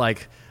about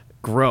like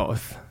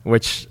growth,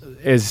 which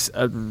is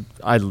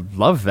I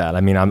love that.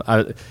 I mean,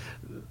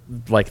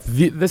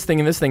 this thing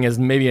and this thing is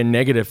maybe a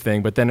negative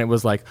thing, but then it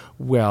was like,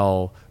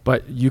 well,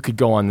 but you could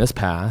go on this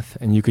path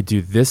and you could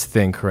do this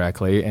thing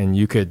correctly, and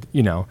you could,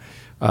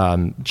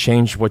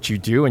 change what you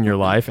do in your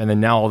life, and then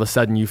now all of a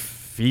sudden you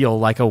feel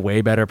like a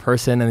way better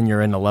person, and then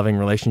you're in a loving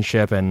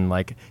relationship, and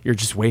like you're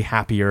just way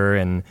happier,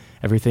 and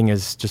everything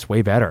is just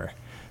way better.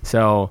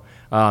 So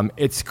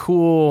it's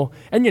cool,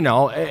 and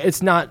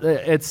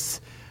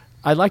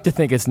I like to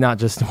think it's not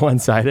just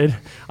one-sided.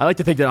 I like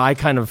to think that I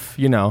kind of,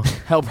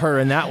 help her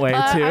in that way too.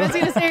 I was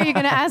going to say, are you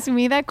going to ask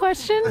me that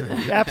question?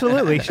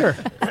 Absolutely, sure.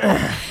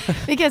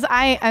 Because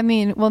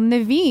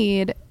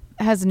Naveed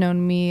has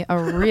known me a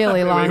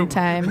really long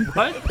time.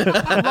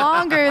 What?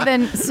 Longer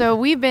than, so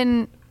we've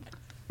been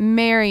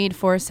married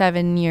for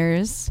 7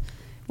 years.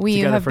 We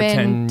Together have for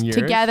been 10 years?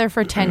 together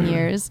for 10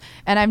 years.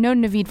 And I've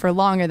known Naveed for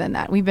longer than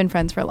that. We've been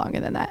friends for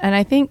longer than that. And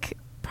I think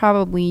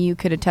probably you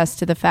could attest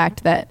to the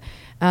fact that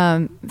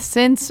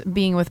since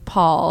being with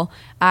Paul,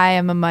 I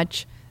am a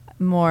much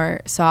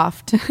more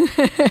soft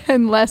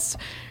and less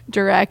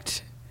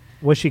direct.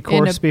 Was she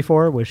coarse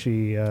before? Was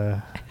she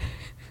At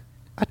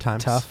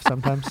times. tough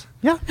sometimes?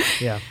 Yeah.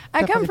 Yeah.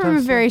 I come from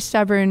a very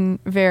stubborn,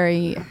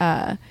 very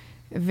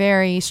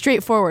very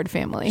straightforward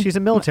family. She's a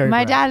military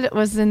My brat. dad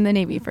was in the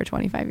Navy for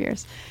 25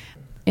 years.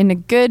 In a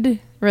good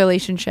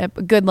relationship,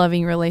 a good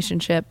loving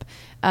relationship,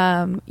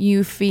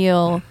 you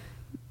feel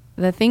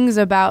the things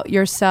about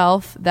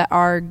yourself that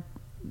are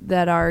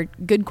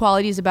good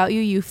qualities about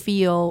you. You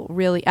feel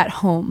really at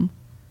home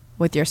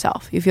with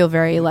yourself. You feel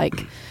very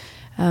like.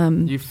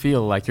 You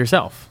feel like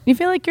yourself. You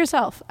feel like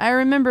yourself. I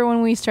remember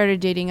when we started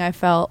dating, I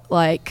felt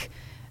like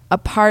a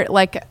part,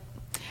 like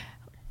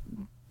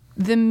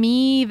the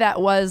me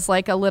that was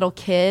like a little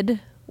kid,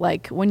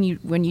 like when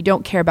you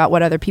don't care about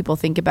what other people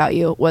think about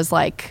you, was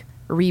like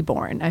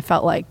reborn. I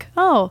felt like,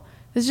 oh,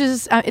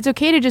 it's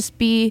okay to just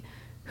be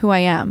who I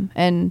am,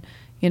 and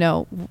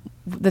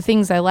the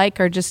things I like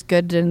are just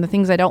good, and the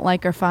things I don't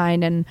like are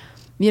fine, and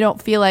you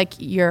don't feel like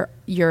you're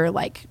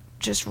like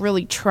just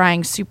really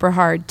trying super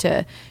hard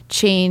to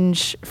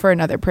change for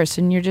another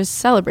person. You're just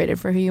celebrated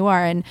for who you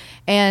are,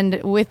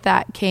 and with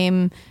that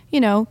came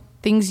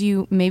things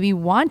you maybe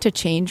want to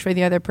change for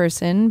the other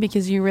person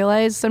because you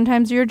realize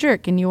sometimes you're a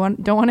jerk and you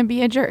don't want to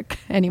be a jerk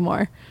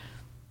anymore.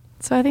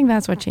 So I think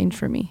that's what changed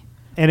for me.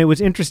 And it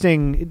was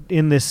interesting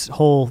in this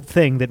whole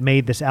thing that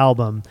made this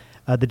album,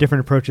 the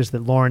different approaches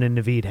that Lauren and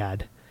Naveed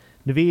had.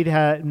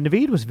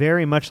 Naveed was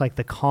very much like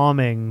the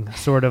calming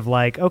sort of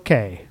like,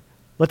 okay,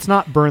 let's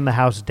not burn the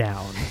house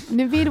down.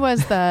 Naveed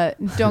was the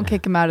don't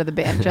kick him out of the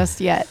band just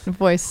yet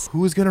voice.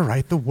 Who's gonna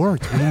write the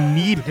words? We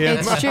need him.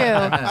 It's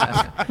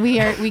true.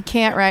 We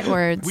can't write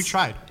words. We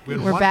tried. We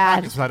had We're one bad.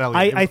 practice without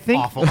Elliot. It I was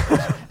think awful.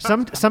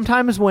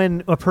 sometimes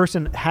when a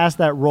person has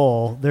that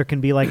role, there can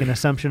be like an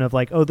assumption of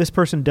like, oh, this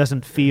person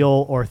doesn't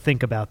feel or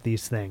think about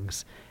these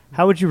things.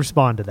 How would you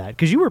respond to that?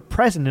 Because you were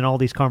present in all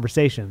these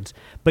conversations,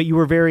 but you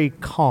were very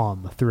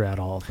calm throughout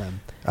all of them.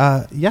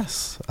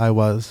 Yes, I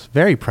was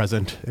very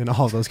present in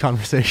all of those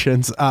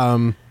conversations.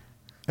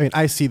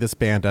 I see this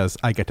band as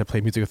I get to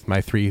play music with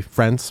my 3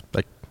 friends.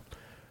 Like,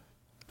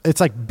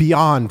 it's like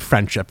beyond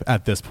friendship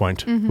at this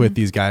point with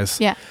these guys.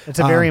 Yeah. It's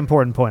a very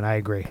important point. I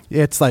agree.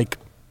 It's like,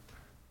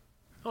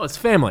 Oh, it's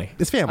family.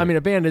 It's family. I mean,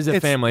 a band is a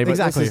It's- family, but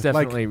exactly. this is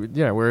definitely,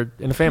 we're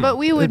in a family. But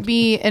we would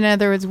be, in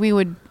other words, we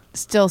would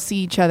still see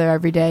each other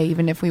every day,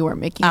 even if we weren't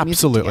making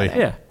Absolutely. music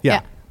together.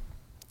 Yeah.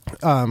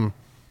 yeah.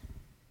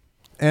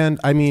 And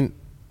I mean,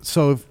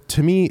 so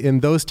to me, in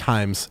those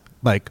times,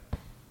 like,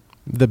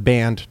 the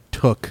band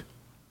took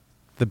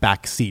the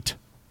back seat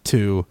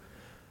to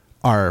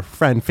our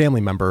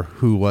family member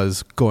who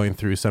was going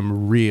through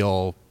some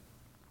real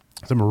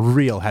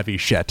heavy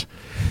shit.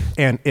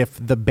 And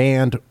if the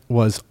band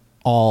was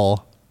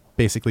all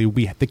basically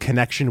the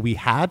connection we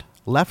had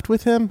left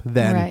with him,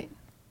 then Right.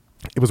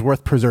 it was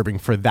worth preserving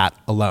for that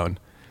alone.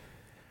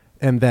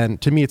 And then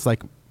to me, it's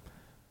like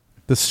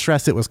the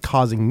stress it was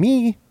causing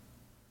me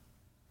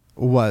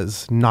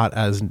was not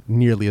as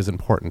nearly as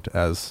important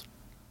as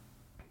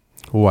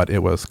what it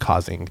was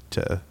causing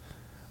to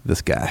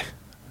this guy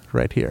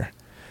right here.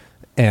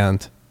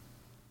 And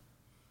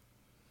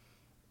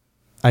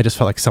I just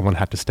felt like someone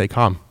had to stay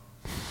calm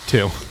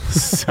too.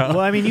 So Well,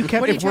 I mean, you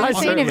kept What are you it. trying to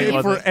say,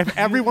 Naveed? if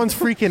everyone's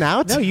freaking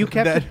out, No, you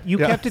kept then- it. You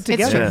yeah. kept it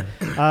together.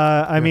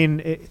 I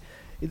mean,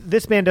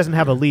 this band doesn't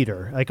have a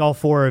leader. Like all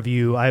 4 of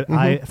you,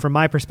 I from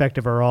my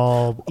perspective, are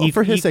all Well,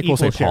 for his sake, we'll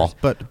say equal Paul.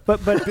 shares.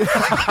 But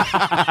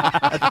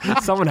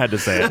Someone had to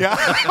say it.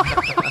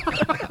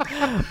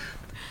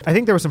 I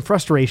think there was some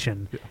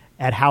frustration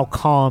at how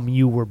calm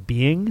you were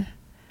being,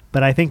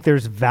 but I think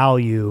there's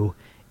value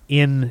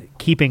in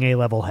keeping a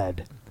level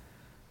head.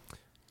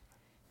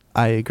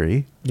 I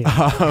agree.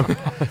 Yeah.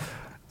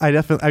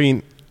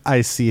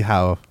 I see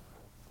how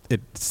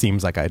it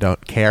seems like I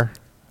don't care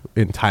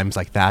in times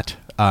like that.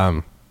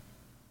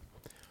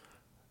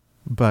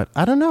 But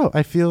I don't know.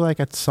 I feel like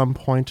at some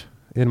point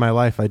in my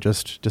life, I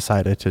just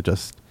decided to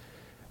just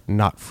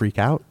not freak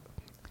out.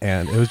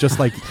 And it was just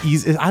like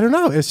easy. I don't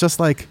know. It's just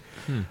like,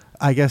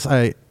 I guess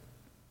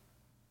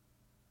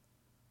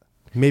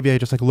maybe I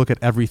just like look at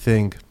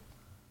everything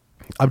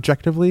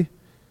objectively,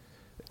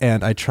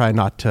 and I try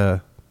not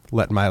to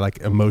let my like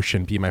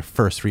emotion be my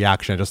first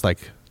reaction. Just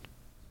like,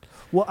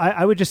 Well,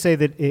 I would just say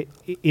that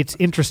it's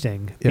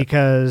interesting Yeah.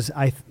 because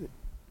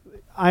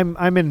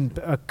I'm in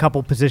a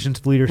couple positions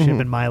of leadership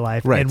in my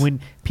life, Right. and when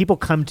people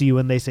come to you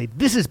and they say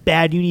this is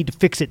bad, you need to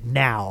fix it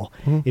now.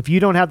 If you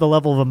don't have the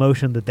level of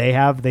emotion that they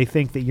have, they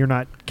think that you're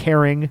not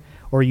caring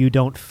or you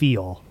don't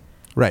feel.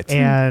 right.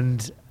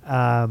 And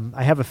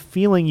I have a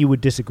feeling you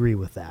would disagree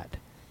with that.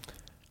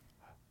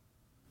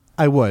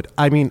 I would.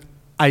 I mean,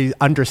 I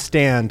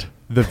understand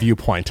the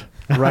viewpoint,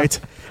 right?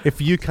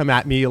 If you come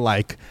at me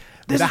like,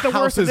 This is the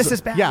worst, this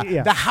is bad. Yeah,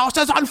 Yeah. the house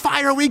is on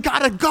fire. We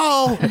gotta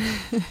go.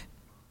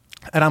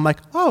 And I'm like,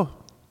 oh,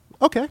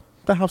 okay.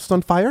 The house is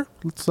on fire.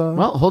 Let's.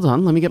 Well, hold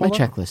on. Let me get my hold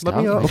on. checklist Let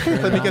out. me.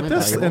 Let me get My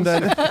this, and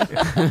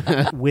valuables.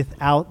 then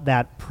Without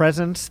that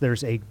presence,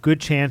 there's a good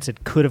chance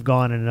it could have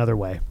gone in another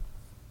way.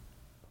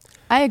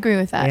 I agree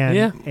with that. And,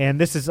 Yeah. and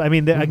this is, I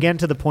mean, again,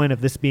 to the point of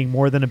this being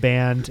more than a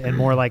band and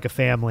more like a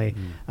family.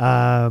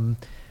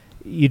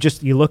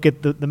 You look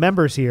at the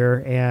members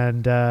here,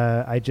 and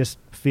I just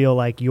feel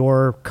like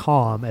you're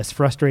calm, as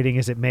frustrating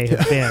as it may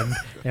have been,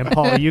 And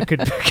Paul, you could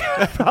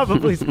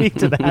probably speak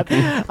to that.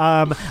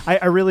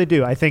 I really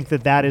do. I think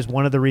that is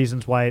one of the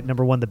reasons why,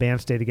 number one, the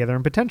band stayed together,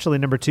 and potentially,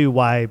 number two,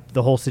 why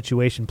the whole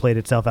situation played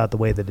itself out the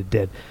way that it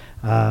did.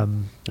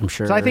 I'm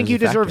sure. So I think you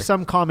there's a deserve factor.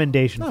 some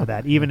commendation for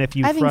that, even if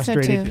you I think so,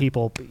 frustrated too.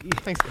 people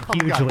Thanks.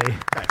 hugely.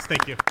 Guys,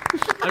 thank you.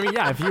 I mean,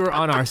 yeah, if you were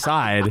on our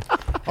side, it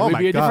Oh would my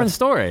be a God. different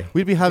story.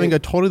 We'd be having a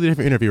totally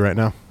different interview right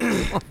now.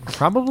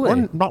 Probably.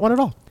 Or not one at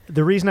all.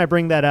 The reason I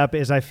bring that up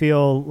is I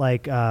feel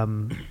like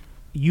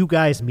you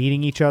guys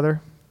meeting each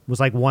other was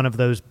like one of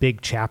those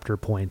big chapter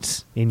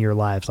points in your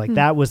lives. Like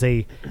that was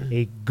a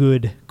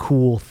good,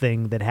 cool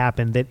thing that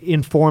happened that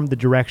informed the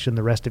direction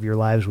the rest of your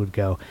lives would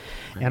go.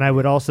 And I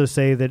would also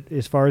say that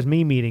as far as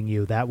me meeting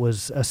you, that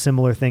was a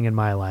similar thing in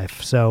my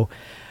life. So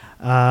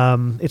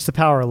it's the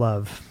power of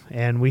love.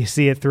 And we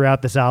see it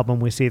throughout this album.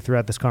 We see it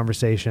throughout this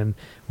conversation.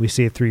 We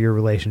see it through your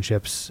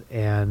relationships.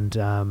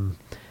 And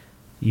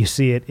you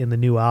see it in the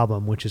new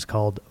album, which is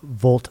called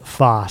Volt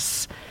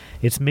Fas.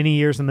 It's many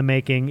years in the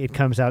making. It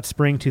comes out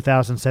spring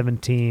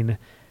 2017.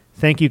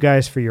 Thank you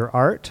guys for your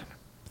art.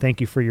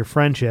 Thank you for your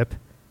friendship.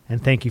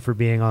 And thank you for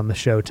being on the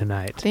show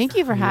tonight. Thank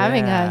you for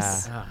having Yeah.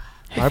 us.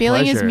 The Our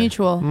feeling is pleasure.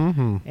 mutual.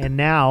 And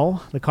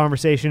now the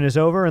conversation is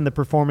over and the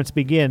performance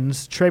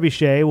begins.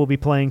 Trebuchet will be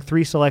playing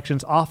 3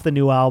 selections off the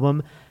new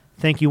album.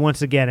 Thank you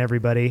once again,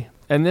 everybody.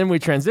 And then we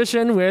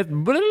transition with.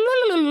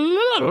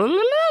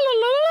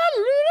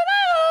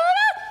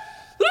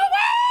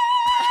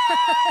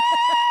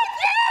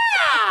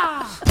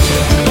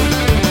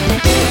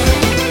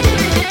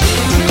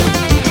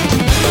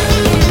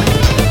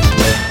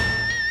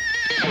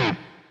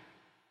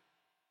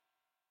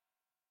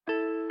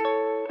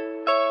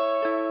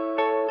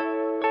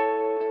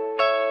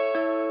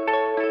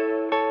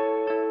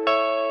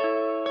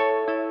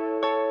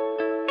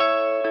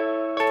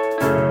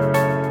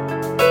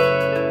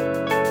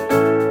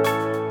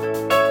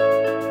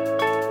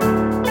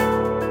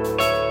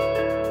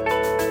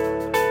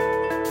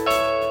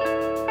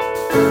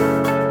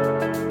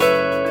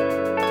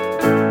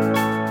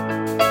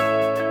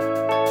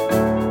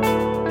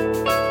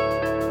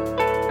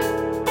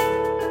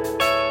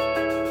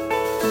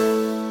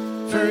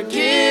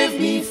 Forgive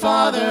me,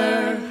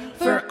 Father,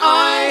 for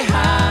I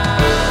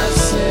have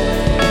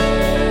sinned.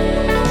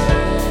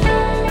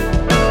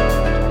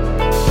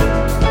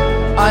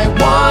 I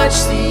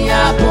watched the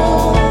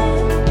apple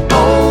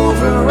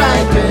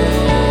overripen.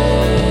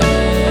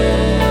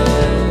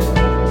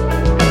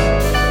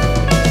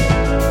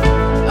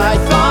 I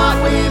thought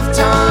with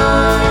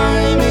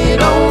time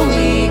it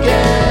only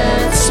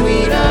gets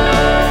sweeter.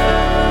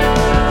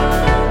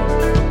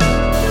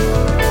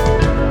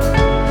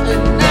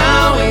 And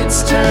now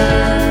it's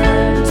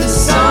turned to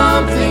some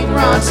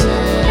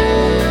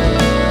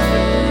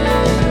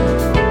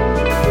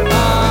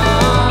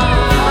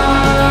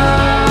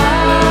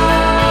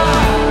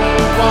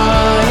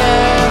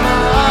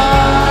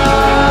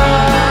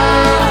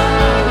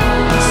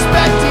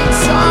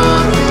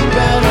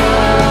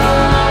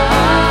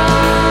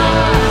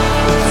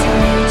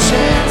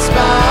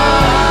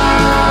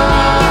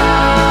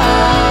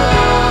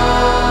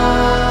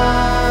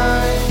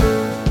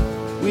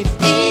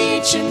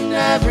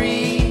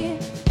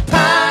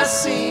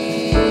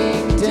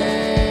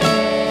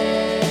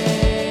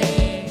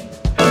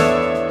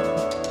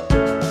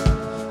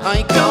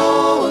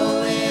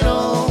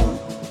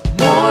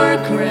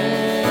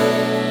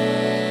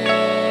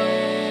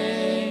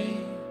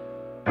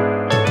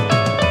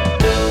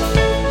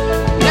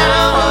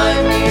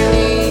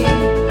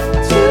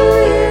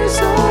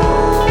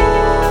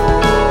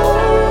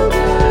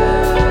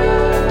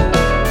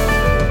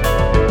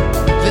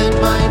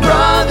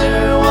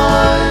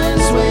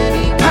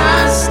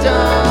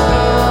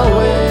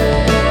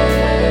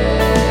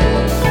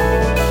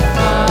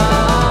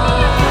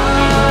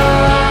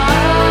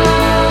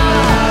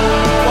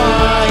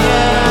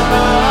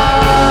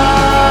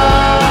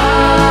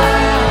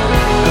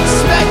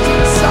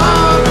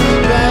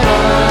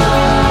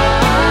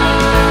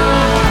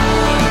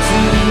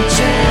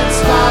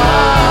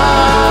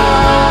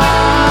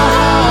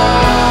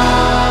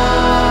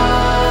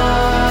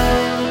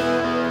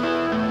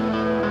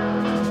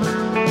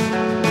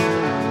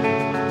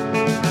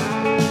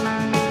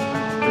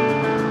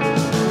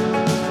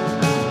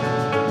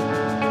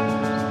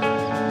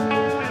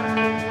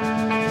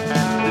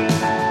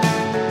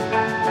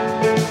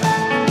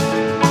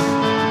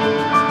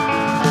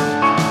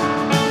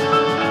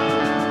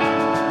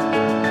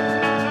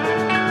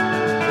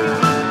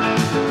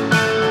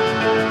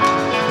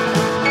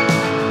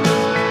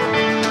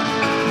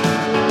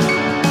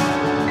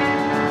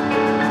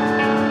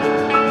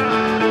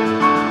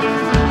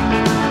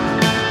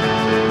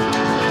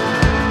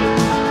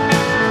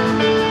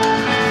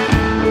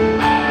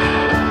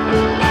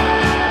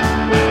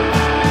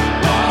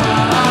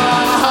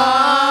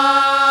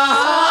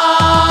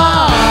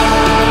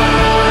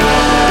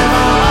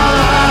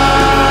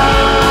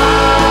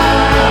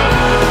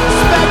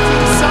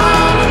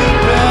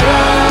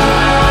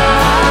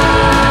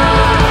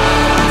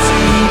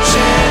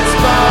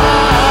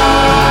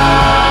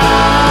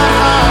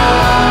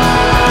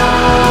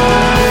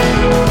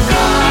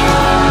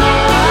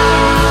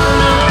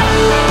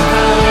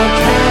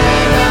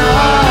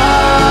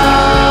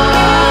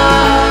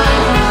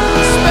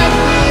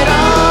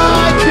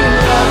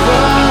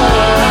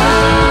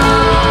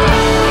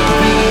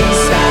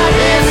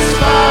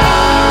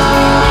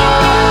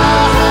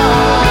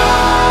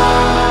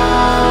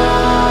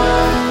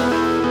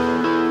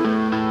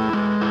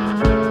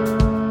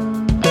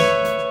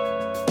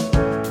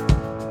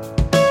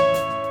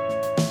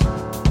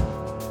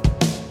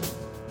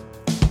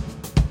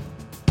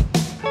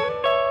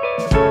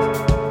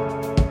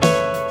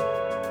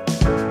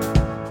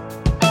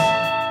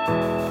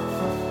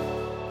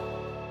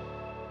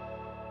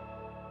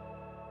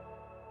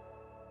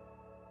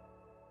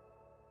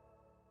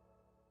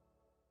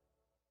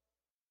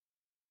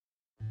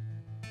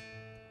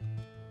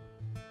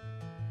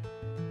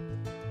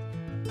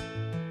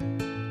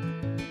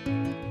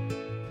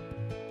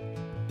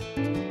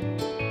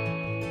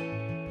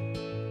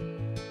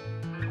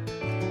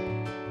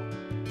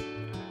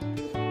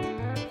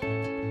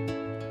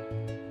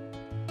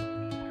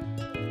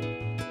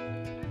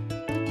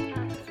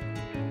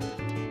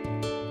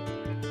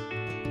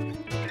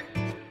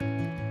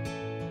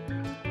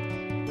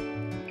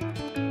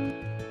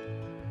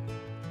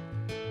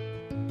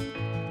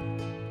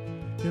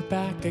You're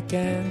back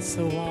against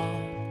the wall.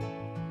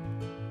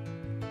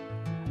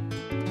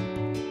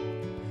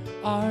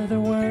 Are the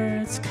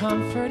words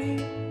comforting?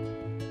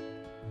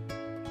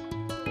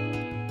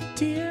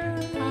 Dear,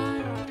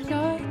 I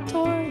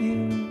adore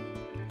you,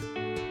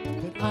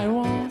 but I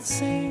won't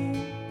sing.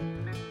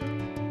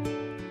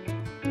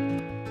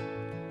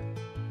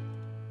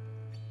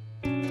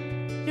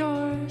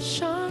 You're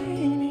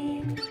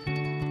shining,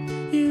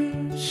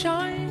 you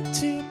shine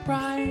too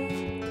bright.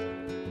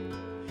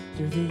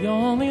 You're the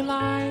only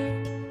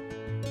light.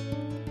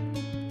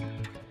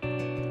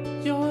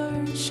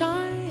 You're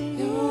shining,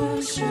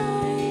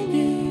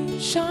 you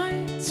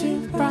shine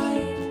too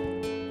bright.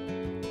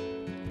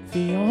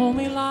 The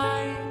only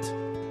light.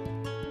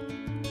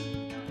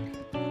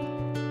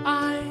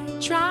 I'm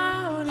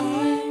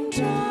drowning.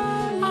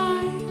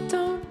 I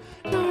don't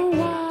know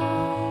why.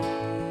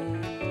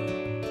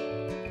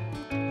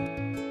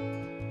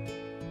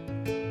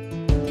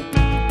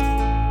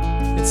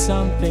 It's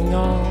something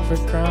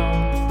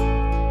overgrown.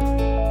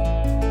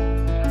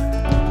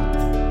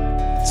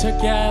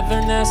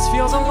 Togetherness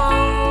feels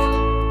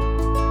alone.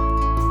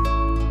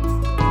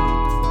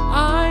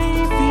 I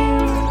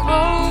feel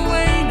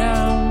away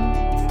now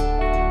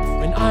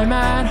when I'm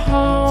at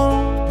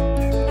home.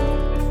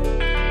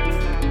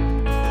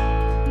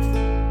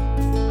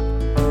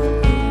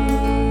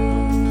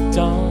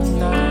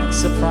 Don't act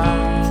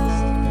surprised.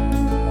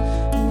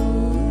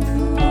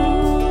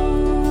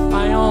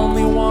 I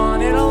only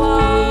want it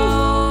alone.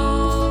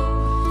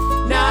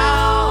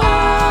 Now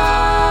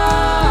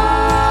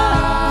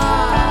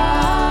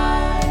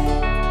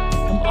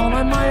I'm all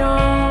on my own.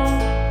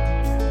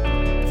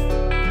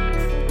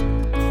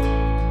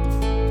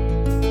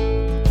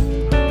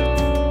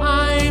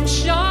 I'm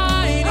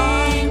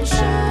shining.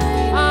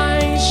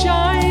 I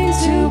shine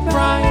too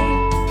bright.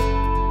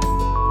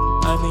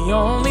 I'm the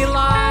only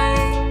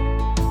light.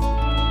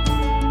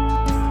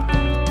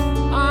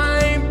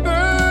 I'm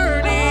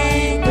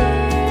burning.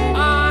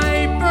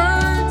 I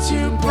burn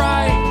too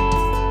bright.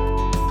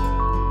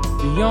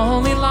 The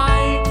only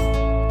light.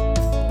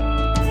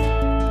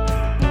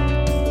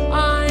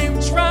 I'm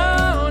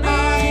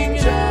drowning,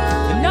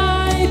 and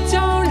I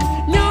don't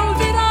know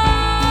that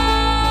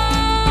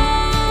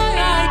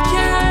I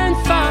can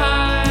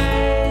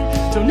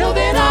find. Don't know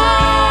that I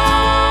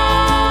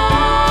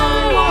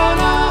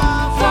wanna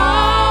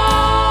find.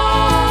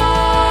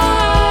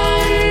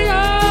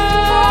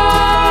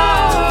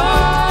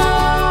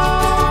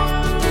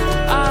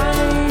 I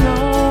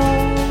know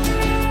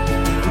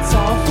it's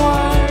all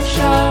for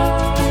show.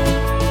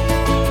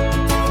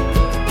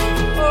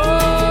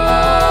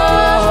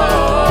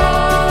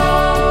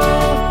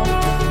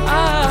 I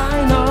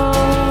know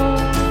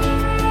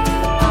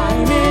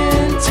I'm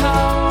in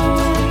tow.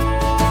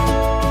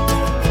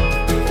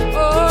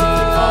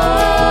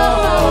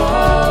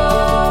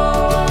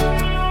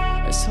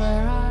 I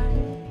swear I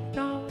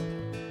know.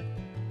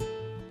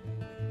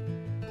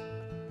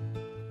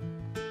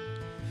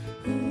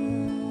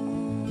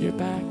 You're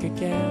back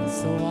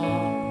against the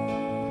wall.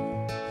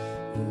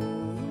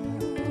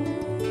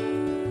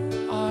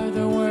 Are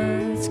the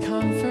words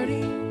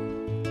comforting?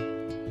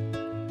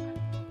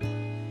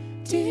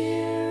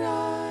 Dear,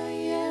 I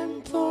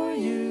implore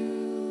you,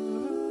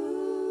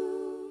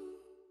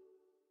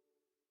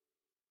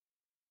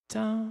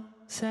 don't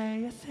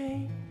say a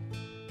thing.